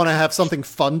you want to have something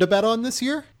fun to bet on this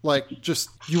year, like just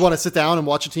you want to sit down and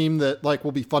watch a team that like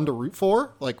will be fun to root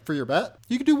for, like for your bet,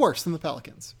 you could do worse than the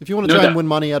Pelicans. If you want to try and win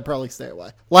money, I'd probably stay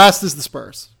away. Last is the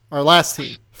Spurs. Our last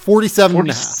team,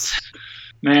 47.5.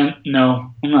 Man,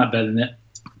 no, I'm not betting it.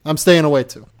 I'm staying away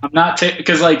too. I'm not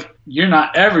because like you're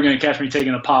not ever going to catch me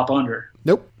taking a pop under.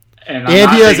 Nope. And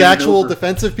he has actual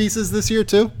defensive pieces this year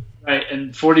too. Right,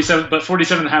 and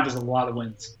 47.5 is a lot of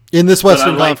wins in this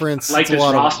Western Conference. Like this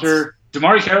roster.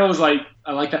 DeMarre Carroll was like,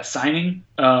 I like that signing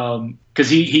because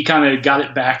he kind of got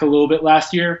it back a little bit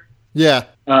last year. Yeah.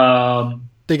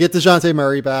 They get DeJounte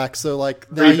Murray back, so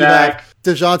like now you have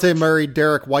DeJounte Murray,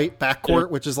 Derek White backcourt,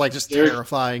 which is like just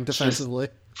terrifying defensively.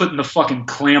 Putting the fucking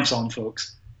clamps on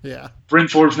folks. Yeah. Bryn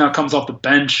Forbes now comes off the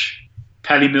bench.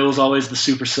 Patty Mills always the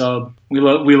super sub. We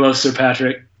love Sir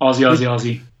Patrick.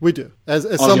 Aussie. We do. As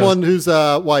someone whose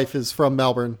wife is from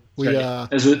Melbourne,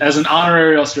 as an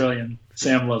honorary Australian,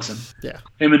 Sam loves him. Yeah.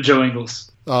 Him and Joe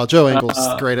Ingles. Oh, Joe Ingles is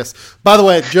the greatest. By the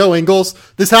way, Joe Ingles,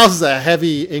 this house is a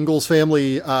heavy Ingles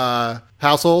family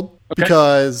household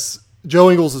because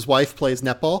Joe Ingles' wife plays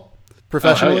netball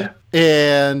professionally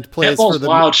and plays Netball's for the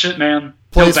wild shit, man.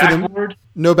 Plays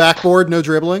no backboard, no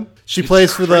dribbling. She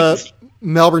plays for the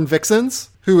Melbourne Vixens,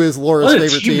 who is Laura's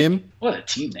favorite team. What a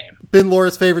team name. Been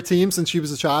Laura's favorite team since she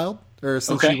was a child, or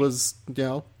since she was,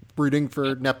 rooting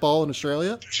for netball in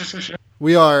Australia.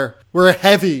 Sure. We're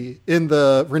heavy in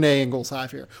the Renee Ingles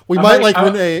hive here. We might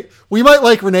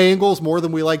like Renee Ingles more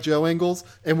than we like Joe Ingles,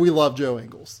 and we love Joe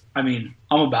Ingles. I mean,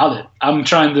 I'm about it. I'm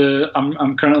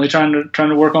currently trying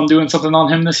to work on doing something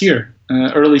on him this year.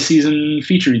 Early season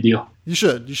feature deal. You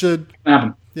should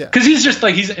happen. Yeah, because he's just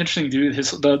like he's an interesting dude.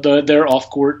 Their off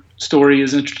court story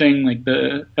is interesting. Like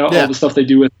all the stuff they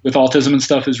do with autism and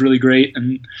stuff is really great.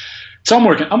 And so I'm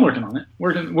working on it.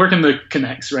 Working the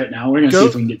connects right now. We're gonna see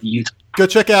if we can get to YouTube. Go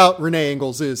check out Renee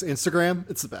Ingles' Instagram.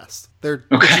 It's the best. They're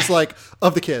just like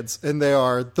of the kids, and they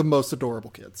are the most adorable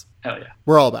kids. Hell yeah,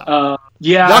 we're all about it.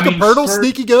 Jakob Poeltl's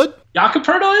sneaky good. Jakob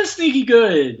Poeltl is sneaky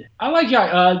good. I like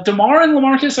DeMar and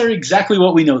LaMarcus are exactly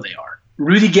what we know they are.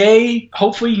 Rudy Gay,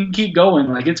 hopefully you can keep going.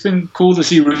 Like it's been cool to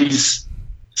see Rudy's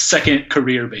second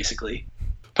career basically.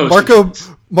 Marco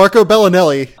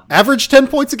Bellinelli averaged 10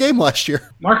 points a game last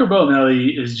year. Marco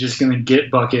Bellinelli is just going to get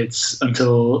buckets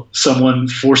until someone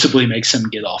forcibly makes him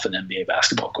get off an NBA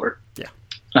basketball court. Yeah.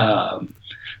 But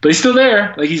he's still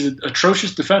there. Like he's an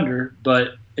atrocious defender, but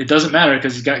it doesn't matter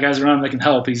because he's got guys around him that can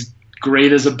help. He's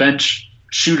great as a bench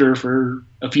shooter for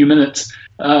a few minutes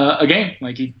a game.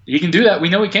 Like he can do that. We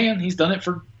know he can. He's done it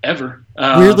forever.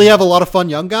 Weirdly have a lot of fun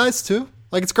young guys too.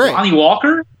 Like it's great. Lonnie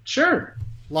Walker? Sure.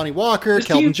 Lonnie Walker,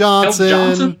 Keldon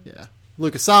Johnson. Yeah.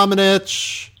 Luka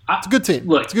Samanic. It's a good team.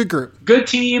 Look, it's a good group. Good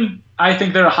team. I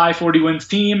think they're a high 40 wins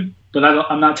team, but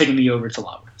I'm not taking the over. It's a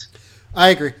lot of wins. I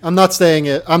agree. I'm not staying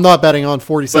it. I'm not betting on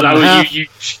 47 but and a half. You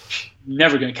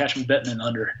never going to catch me betting an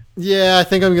under. Yeah, I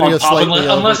think I'm going to go slightly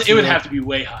unless over it would have to be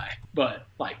way high. But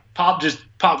like Pop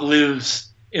lives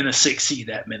in a 6 seed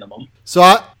at minimum. So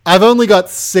I've only got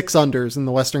 6 unders in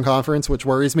the Western Conference, which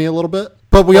worries me a little bit.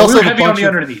 But we also we're have heavy on the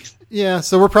under these. Yeah,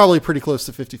 so we're probably pretty close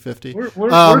to 50-50.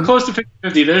 We're close to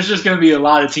 50-50. There's just going to be a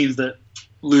lot of teams that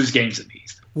lose games in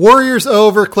these. Warriors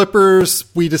over,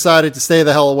 Clippers. We decided to stay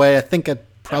the hell away. I think I'd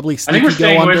probably we're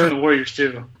staying away under. from the Warriors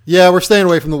too. Yeah, we're staying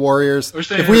away from the Warriors. We're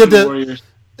staying away from the Warriors.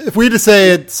 If we had to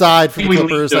say a side for the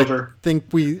Clippers,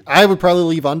 I would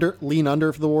probably lean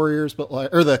under for the Warriors,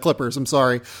 or the Clippers. I'm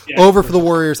sorry, over for the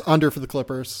Warriors, under for the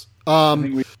Clippers.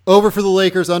 Over for the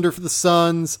Lakers, under for the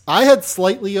Suns. I had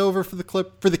slightly over for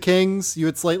the Kings. You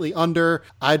had slightly under.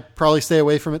 I'd probably stay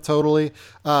away from it totally.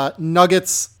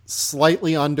 Nuggets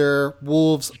slightly under.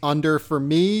 Wolves under for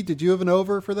me. Did you have an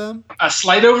over for them? A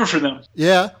slight over for them.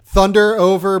 Yeah. Thunder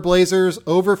over. Blazers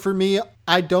over for me.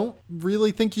 I don't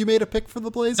really think you made a pick for the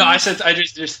Blazers. No, I said I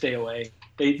just stay away.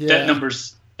 That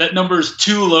number's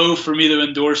too low for me to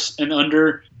endorse an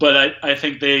under, but I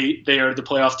think they are the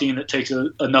playoff team that takes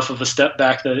enough of a step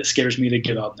back that it scares me to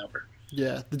give out an over.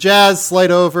 Yeah, the Jazz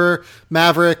slight over,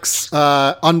 Mavericks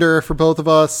under for both of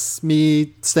us.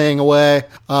 Me staying away.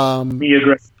 Me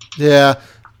aggressive. Yeah,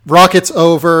 Rockets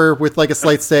over with like a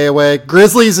slight stay away.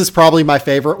 Grizzlies is probably my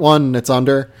favorite one, and it's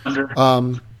under.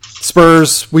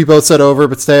 Spurs, we both said over,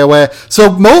 but stay away.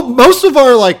 So most of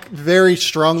our like very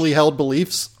strongly held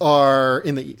beliefs are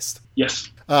in the East.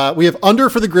 Yes. We have under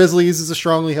for the Grizzlies is a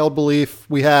strongly held belief.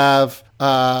 We have,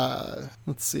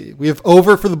 let's see, we have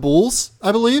over for the Bulls,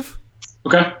 I believe.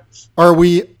 Okay. Are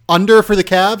we under for the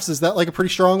Cavs? Is that like a pretty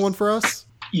strong one for us?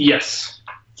 Yes.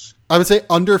 I would say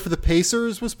under for the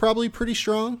Pacers was probably pretty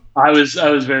strong. I was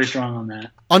very strong on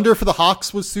that. Under for the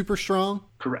Hawks was super strong.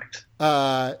 Correct.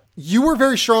 You were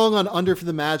very strong on under for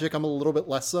the Magic. I'm a little bit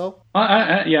less so.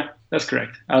 Yeah, that's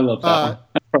correct. I love that one.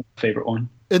 That's probably my favorite one.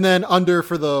 And then under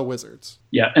for the Wizards.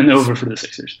 Yeah, and over for the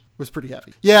Sixers. Was pretty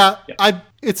heavy. Yeah.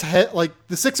 Like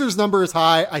the Sixers number is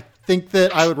high. I think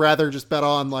that I would rather just bet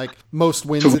on like most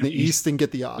wins in the East and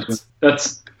get the odds.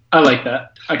 I like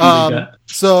that. I can do that.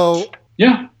 So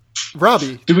yeah.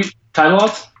 Robbie. Do we title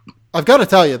odds? I've got to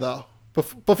tell you though,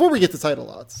 before we get to title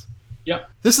odds. Yeah.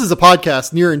 This is a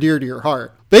podcast near and dear to your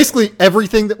heart. Basically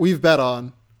everything that we've bet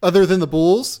on, other than the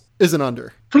Bulls, is an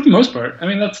under. For the most part. I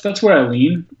mean, that's where I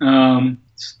lean.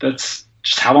 That's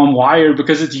just how I'm wired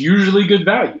because it's usually good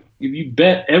value. If you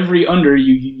bet every under,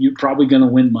 you're probably going to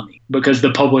win money because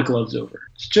the public loves over.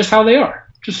 It's just how they are.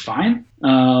 Just fine.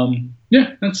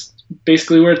 Yeah, that's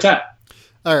basically where it's at.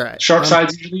 All right. Sharp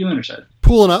side's usually the underside.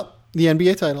 Pulling up the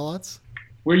NBA title odds.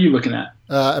 Where are you looking at?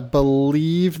 I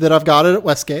believe that I've got it at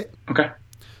Westgate. Okay.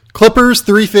 Clippers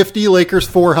 350, Lakers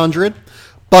 400,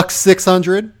 Bucks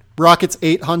 600, Rockets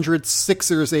 800,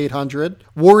 Sixers 800,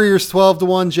 Warriors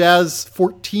 12-1, Jazz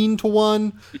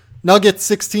 14-1, Nuggets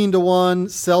 16-1,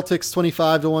 Celtics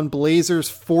 25-1,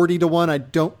 Blazers 40-1. I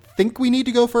don't think we need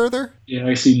to go further. Yeah,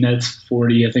 I see Nets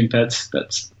 40. I think that's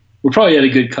we're probably at a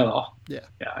good cutoff. Yeah,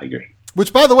 I agree.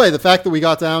 Which, by the way, the fact that we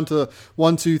got down to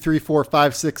 1, 2, 3, 4,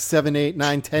 5, 6, 7, 8,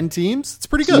 9, 10 teams, it's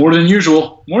pretty good. More than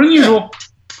usual.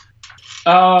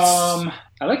 I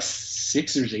like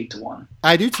Sixers 8-1.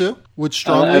 I do too. Would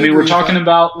strongly. I mean, we're talking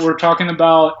about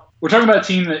a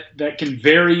team that can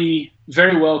very,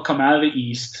 very well come out of the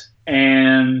East,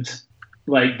 and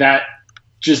like that.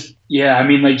 Just I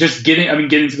mean, like just getting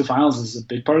to the finals is a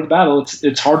big part of the battle.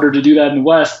 It's harder to do that in the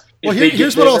West. Well,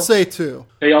 here's what I'll say too.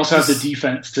 They also have the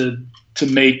defense to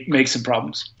make some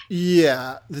problems.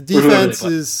 Yeah, the defense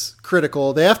is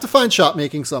critical. They have to find shot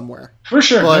making somewhere. For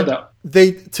sure, but no doubt.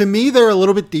 They're a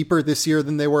little bit deeper this year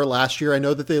than they were last year. I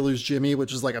know that they lose Jimmy,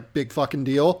 which is like a big fucking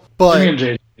deal. But Jimmy and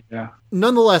JJ, yeah.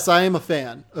 Nonetheless, I am a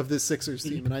fan of this Sixers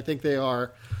team, and I think they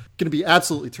are going to be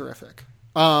absolutely terrific.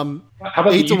 How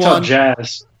about the Utah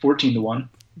Jazz 14-1?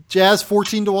 Jazz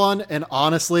 14-1, and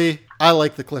honestly, I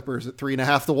like the Clippers at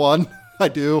 3.5-1. I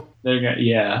do.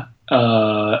 Yeah.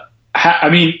 I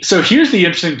mean, so here's the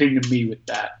interesting thing to me with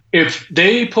that. If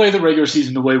they play the regular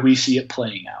season the way we see it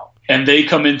playing out, and they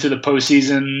come into the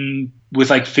postseason with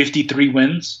like 53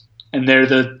 wins, and they're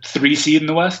the 3 seed in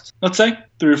the West, let's say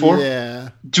 3 or 4. Yeah.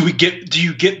 Do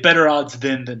you get better odds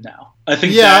then than now? I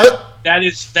think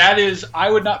that is. I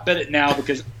would not bet it now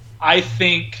because I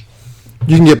think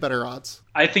you can get better odds.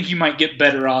 I think you might get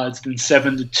better odds than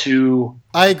 7-2.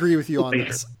 I agree with you on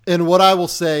this. And what I will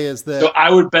say is that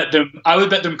I would bet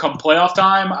them come playoff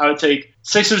time. I would take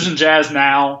Sixers and Jazz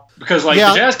now, because the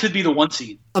Jazz could be the 1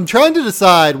 seed. I'm trying to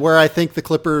decide where I think the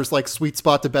Clippers sweet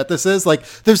spot to bet this is.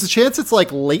 There's a chance it's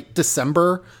late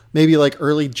December, maybe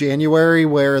early January,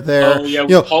 where they're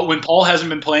when Paul hasn't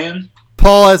been playing.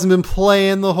 Paul hasn't been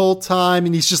playing the whole time,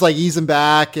 and he's just easing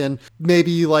back, and maybe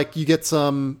you get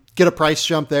a price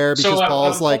jump there because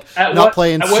Paul's not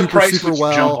playing super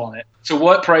well. Jump on it? So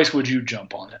what price would you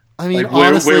jump on it? I mean,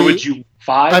 honestly, where would you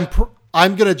 5?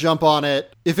 I'm gonna jump on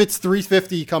it if it's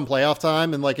 350 come playoff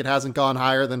time and it hasn't gone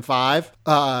higher than 5.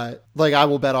 I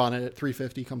will bet on it at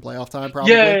 350 come playoff time.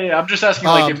 Probably. Yeah. I'm just asking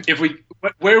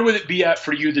where would it be at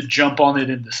for you to jump on it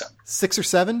in December? 6 or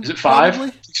 7? Is it 5?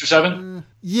 Probably? 6 or 7?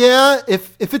 Yeah.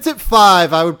 If it's at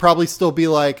 5, I would probably still be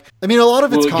a lot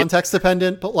of it's context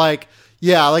dependent, but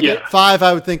at 5,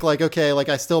 I would think okay,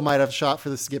 I still might have a shot for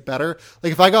this to get better.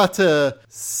 If I got to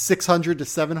 600 to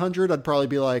 700, I'd probably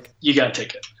be you got to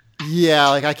take it. Yeah,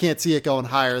 I can't see it going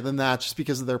higher than that just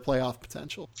because of their playoff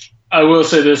potential. I will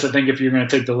say this. I think if you're going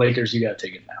to take the Lakers, you got to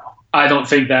take it now. I don't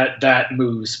think that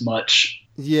moves much.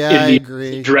 Yeah, I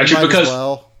agree. Direction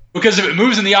because if it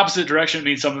moves in the opposite direction, it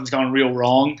means something's gone real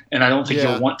wrong, and I don't think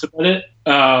you'll want to bet it.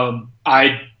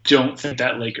 I don't think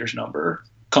that Lakers number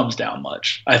comes down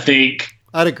much.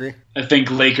 I'd agree. I think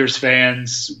Lakers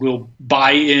fans will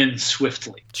buy in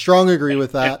swiftly. Strong agree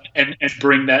with that. And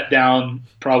bring that down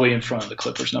probably in front of the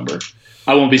Clippers number.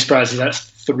 I won't be surprised if that's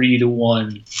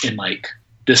 3-1 in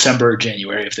December or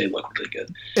January if they look really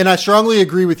good. And I strongly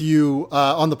agree with you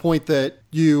on the point that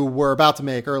you were about to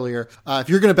make earlier. If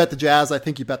you're going to bet the Jazz, I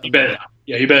think you bet them. You bet it now.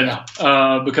 Yeah, you bet it now.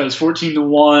 Because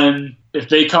 14-1, if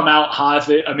they come out hot,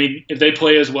 if they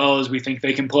play as well as we think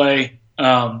they can play,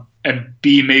 and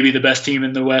be maybe the best team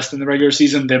in the West in the regular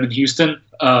season, them in Houston,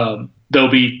 they'll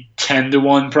be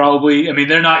 10-1 probably. I mean,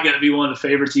 they're not going to be one of the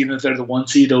favorites even if they're the 1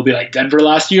 seed. They'll be like Denver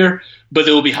last year, but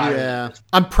they'll be higher. Yeah.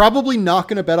 I'm probably not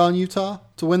going to bet on Utah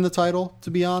to win the title, to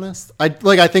be honest. I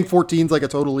think 14 is a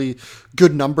totally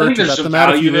good number to bet them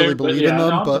out if you really believe in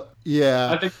them. But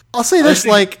yeah, I'll say this,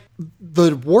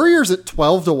 the Warriors at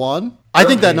 12-1, I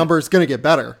think that number is going to get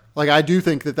better. I do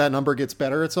think that number gets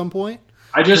better at some point.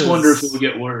 I just wonder if it will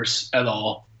get worse at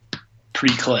all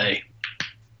pre-Clay.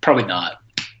 Probably not.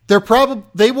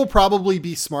 They will probably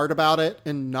be smart about it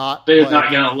and not. They're not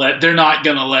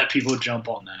gonna let people jump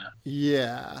on that.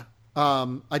 Yeah.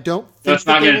 I don't think that's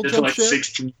not gonna get to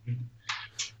 16.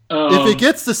 If it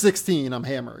gets to 16, I'm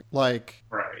hammering. Right.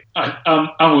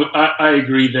 I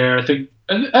agree there. I think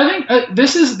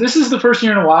this is the first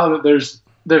year in a while that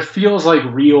there feels like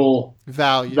real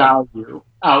value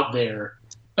out there.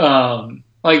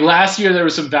 Last year there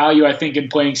was some value, I think, in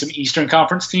playing some Eastern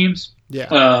Conference teams.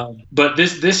 Yeah. But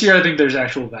this year I think there's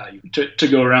actual value to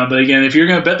go around. But again, if you're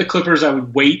going to bet the Clippers, I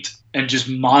would wait and just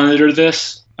monitor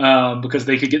this because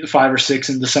they could get the 5 or 6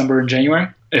 in December and January.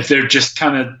 If they're just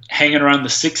kind of hanging around the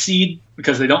 6 seed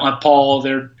because they don't have Paul,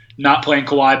 they're not playing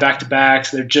Kawhi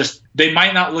back-to-backs. They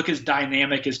might not look as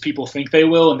dynamic as people think they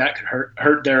will, and that could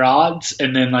hurt their odds.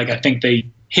 And then I think they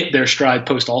hit their stride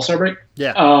post All-Star break.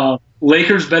 Yeah.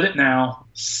 Lakers bet it now.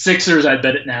 Sixers, I'd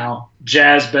bet it now.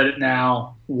 Jazz bet it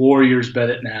now. Warriors bet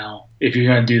it now if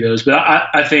you're going to do those. But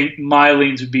I think my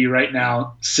leans would be right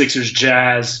now Sixers,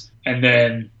 Jazz, and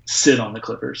then sit on the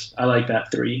Clippers. I like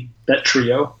that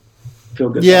trio. Feel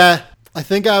good. Yeah, I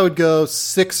think I would go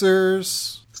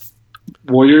Sixers.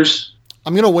 Warriors.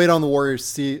 I'm going to wait on the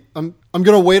Warriors. I'm going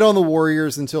to wait on the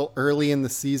Warriors until early in the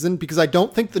season because I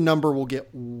don't think the number will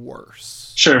get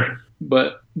worse. Sure,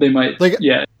 but they might.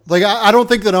 I don't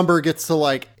think the number gets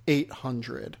to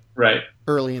 800. Right.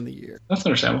 Early in the year. That's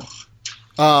understandable.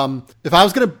 If I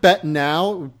was going to bet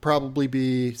now, it would probably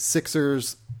be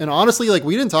Sixers. And honestly,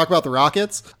 we didn't talk about the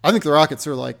Rockets. I think the Rockets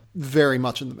are very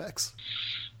much in the mix.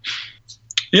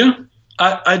 Yeah.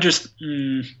 My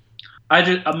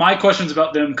questions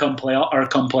about them come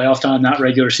playoff time, not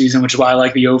regular season, which is why I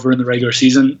like the over in the regular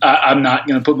season. I'm not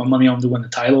going to put my money on them to win the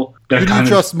title. Who do you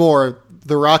trust more,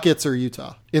 the Rockets or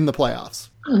Utah in the playoffs?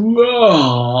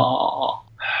 Oh.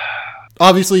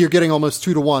 Obviously, you're getting almost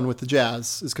 2-1 with the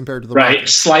Jazz as compared to the Rockets. Right,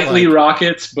 slightly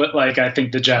Rockets, but I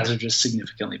think the Jazz are just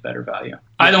significantly better value.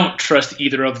 I don't trust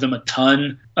either of them a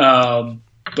ton,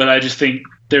 but I just think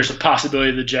there's a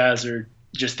possibility the Jazz are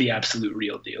just the absolute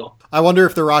real deal. I wonder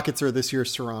if the Rockets are this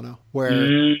year's Toronto,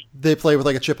 where they play with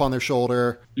a chip on their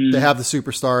shoulder. They have the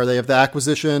superstar. They have the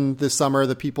acquisition this summer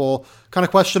that people kind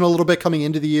of question a little bit coming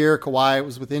into the year. Kawhi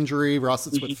was with injury. Russ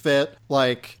is with fit.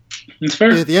 It's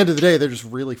fair. At the end of the day, they're just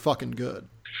really fucking good.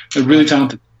 They're really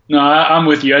talented. No, I'm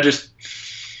with you. It's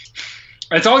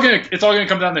all gonna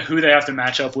come down to who they have to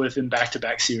match up with in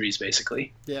back-to-back series,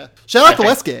 basically. Yeah. Shout out to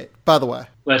Westgate, by the way.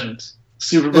 Legends.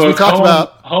 Superbook. we talked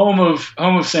about home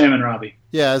of Sam and Robbie.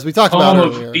 Yeah, as we talked Home about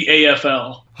of earlier. the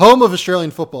AFL. Home of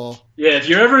Australian football. Yeah, if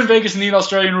you're ever in Vegas and need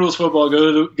Australian rules football,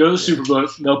 go to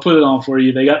Superbook. They'll put it on for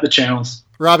you. They got the channels.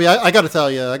 Robbie, I got to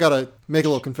tell you, I got to make a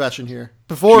little confession here.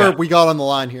 Before we got on the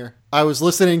line here, I was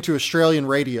listening to Australian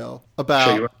radio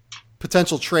about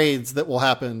potential trades that will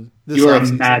happen this You're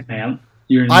offseason. a madman.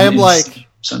 You're I am like,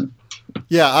 son.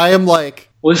 Yeah, I am like,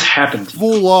 what has happened?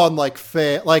 Full on like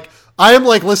I am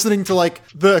like listening to like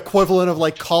the equivalent of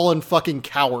like Colin fucking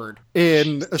Coward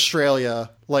in Australia,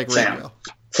 like radio.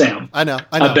 Sam. I know.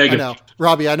 I beg I know.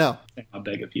 Robbie, I know. I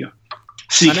beg of you.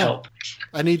 Seek help.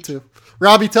 I need to.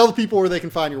 Robbie, tell the people where they can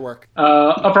find your work.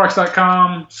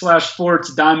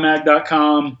 Uprocks.com/sports,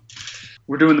 dimemag.com.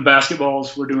 We're doing the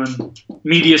basketballs. We're doing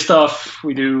media stuff.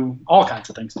 We do all kinds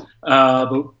of things.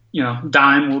 But,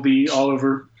 Dime will be all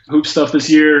over hoop stuff this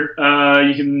year.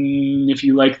 You can, if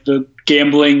you like the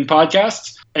gambling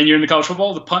podcasts and you're in the college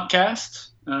football, the Puntcast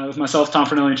with myself, Tom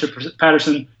Fernelli, and Chip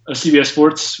Patterson of CBS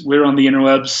Sports. We're on the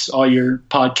interwebs, all your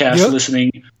podcast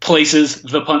listening places,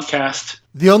 the Puntcast.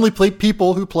 The only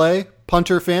people who play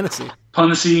punter fantasy.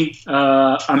 Puntasy.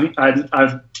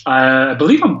 I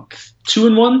believe I'm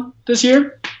 2-1 this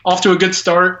year. Off to a good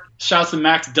start. Shouts to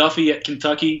Max Duffy at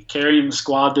Kentucky, carrying the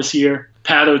squad this year.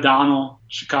 Pat O'Donnell,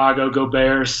 Chicago, go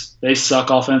Bears. They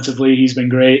suck offensively. He's been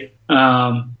great.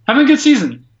 Having a good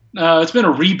season. It's been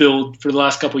a rebuild for the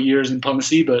last couple of years in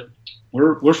Puntasy, but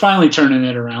we're finally turning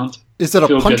it around. Is it a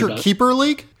punter-keeper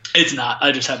league? It's not.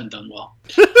 I just haven't done well.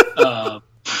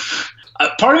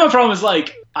 Part of my problem is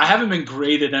I haven't been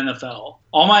great at NFL.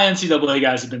 All my NCAA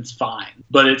guys have been fine,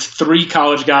 but it's 3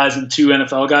 college guys and 2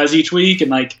 NFL guys each week,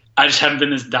 and I just haven't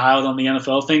been as dialed on the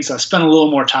NFL thing. So I spent a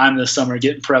little more time this summer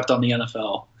getting prepped on the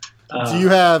NFL. Do you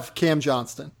have Cam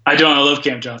Johnston? I don't. I love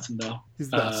Cam Johnston though. He's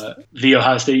the best. The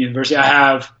Ohio State University. I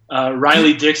have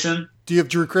Riley Dixon. Do you have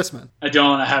Drew Chrisman? I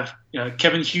don't. I have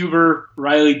Kevin Huber,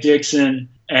 Riley Dixon,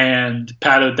 and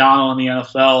Pat O'Donnell in the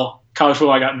NFL. College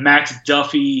football, I got Max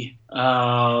Duffy,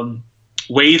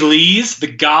 Wade Lees, the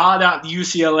god out of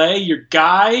UCLA, your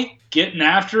guy, getting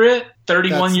after it,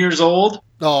 31 years old.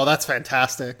 Oh, that's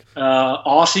fantastic.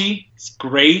 Aussie, it's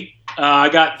great. I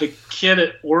got the kid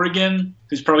at Oregon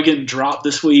who's probably getting dropped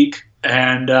this week.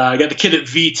 And I got the kid at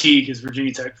VT because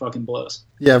Virginia Tech fucking blows.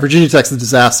 Yeah, Virginia Tech's a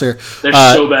disaster. They're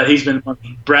so bad. He's been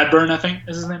funny. Bradburn, I think,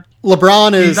 is his name.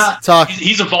 LeBron is talking.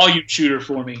 He's a volume shooter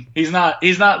for me. He's not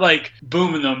like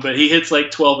booming them, but he hits like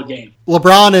 12 a game.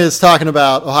 LeBron is talking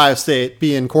about Ohio State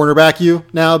being cornerback U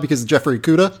now because of Jeffrey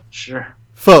Okudah. Sure.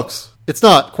 Folks, it's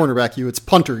not cornerback U, it's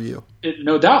punter U.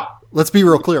 No doubt. Let's be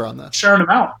real clear on that. Sharing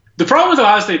them out. The problem with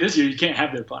Ohio State this year, you can't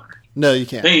have their punter. No, you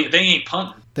can't. They ain't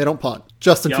punting. They don't punt.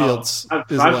 Justin Fields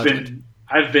is a legend.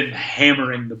 I've been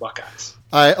hammering the Buckeyes.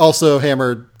 I also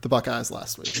hammered the Buckeyes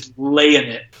last week. Just laying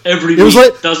it every week. It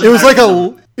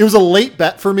was a late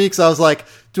bet for me because I was like,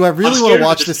 do I really want to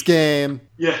watch this game?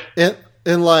 Yeah. And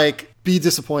be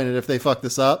disappointed if they fuck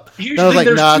this up. And I was like,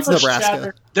 nah, it's Nebraska.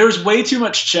 Chatter. There's way too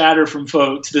much chatter from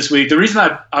folks this week. The reason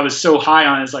I was so high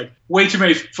on it is way too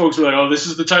many folks were like, oh, this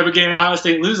is the type of game Ohio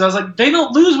State loses. I was like, they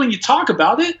don't lose when you talk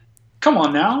about it. Come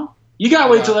on now. You got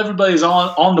to wait till everybody's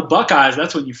on the Buckeyes.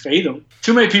 That's when you fade them.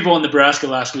 Too many people in Nebraska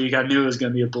last week. I knew it was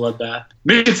going to be a bloodbath.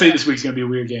 Michigan State this week's going to be a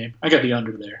weird game. I got the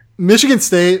under there. Michigan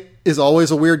State is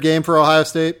always a weird game for Ohio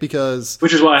State because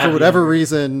which is why for whatever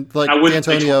reason,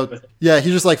 D'Antonio, he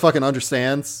just fucking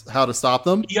understands how to stop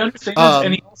them. He understands,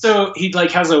 and he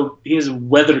has a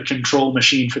weather control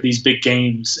machine for these big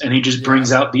games, and he just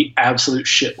brings out the absolute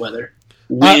shit weather.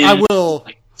 I will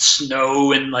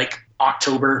snow in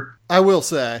October. I will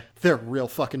say they're real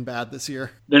fucking bad this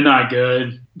year. They're not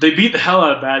good. They beat the hell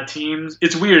out of bad teams.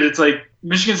 It's weird. It's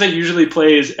Michigan State usually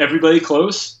plays everybody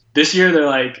close. This year,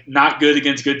 they're not good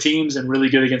against good teams and really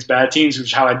good against bad teams, which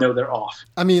is how I know they're off.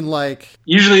 I mean,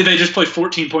 usually they just play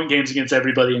 14-point games against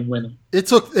everybody and win them. It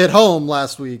took at home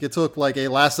last week. It took a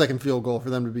last-second field goal for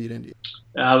them to beat India.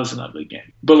 That was an ugly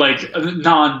game. But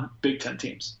non-Big Ten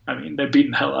teams. I mean, they're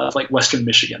beating the hell out of Western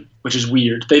Michigan, which is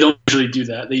weird. They don't usually do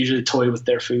that. They usually toy with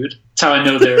their food. That's how I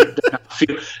know they're not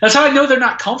that's how I know they're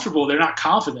not comfortable. They're not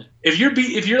confident. If you're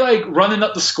running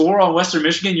up the score on Western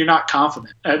Michigan, you're not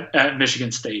confident at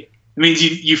Michigan State. It means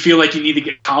you feel like you need to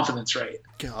get confidence right.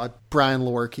 God, Brian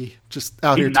Lewerke just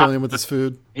out here toying with his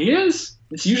food. He is.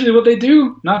 It's usually what they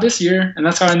do. Not this year, and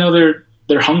that's how I know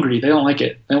they're hungry. They don't like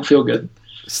it. They don't feel good.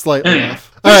 Slightly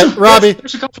off. All right, Robbie.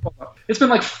 It's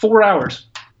been 4 hours.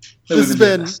 This has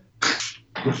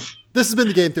been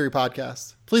the Game Theory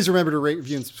Podcast. Please remember to rate,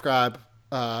 review, and subscribe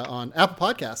on Apple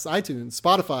Podcasts, iTunes,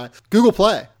 Spotify, Google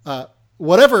Play,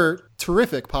 whatever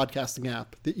terrific podcasting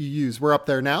app that you use. We're up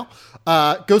there now.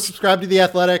 Go subscribe to The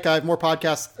Athletic. I have more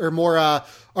podcasts or more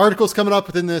articles coming up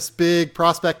within this big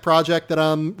prospect project that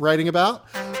I'm writing about.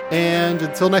 And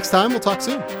until next time, we'll talk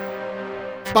soon.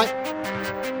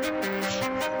 Bye.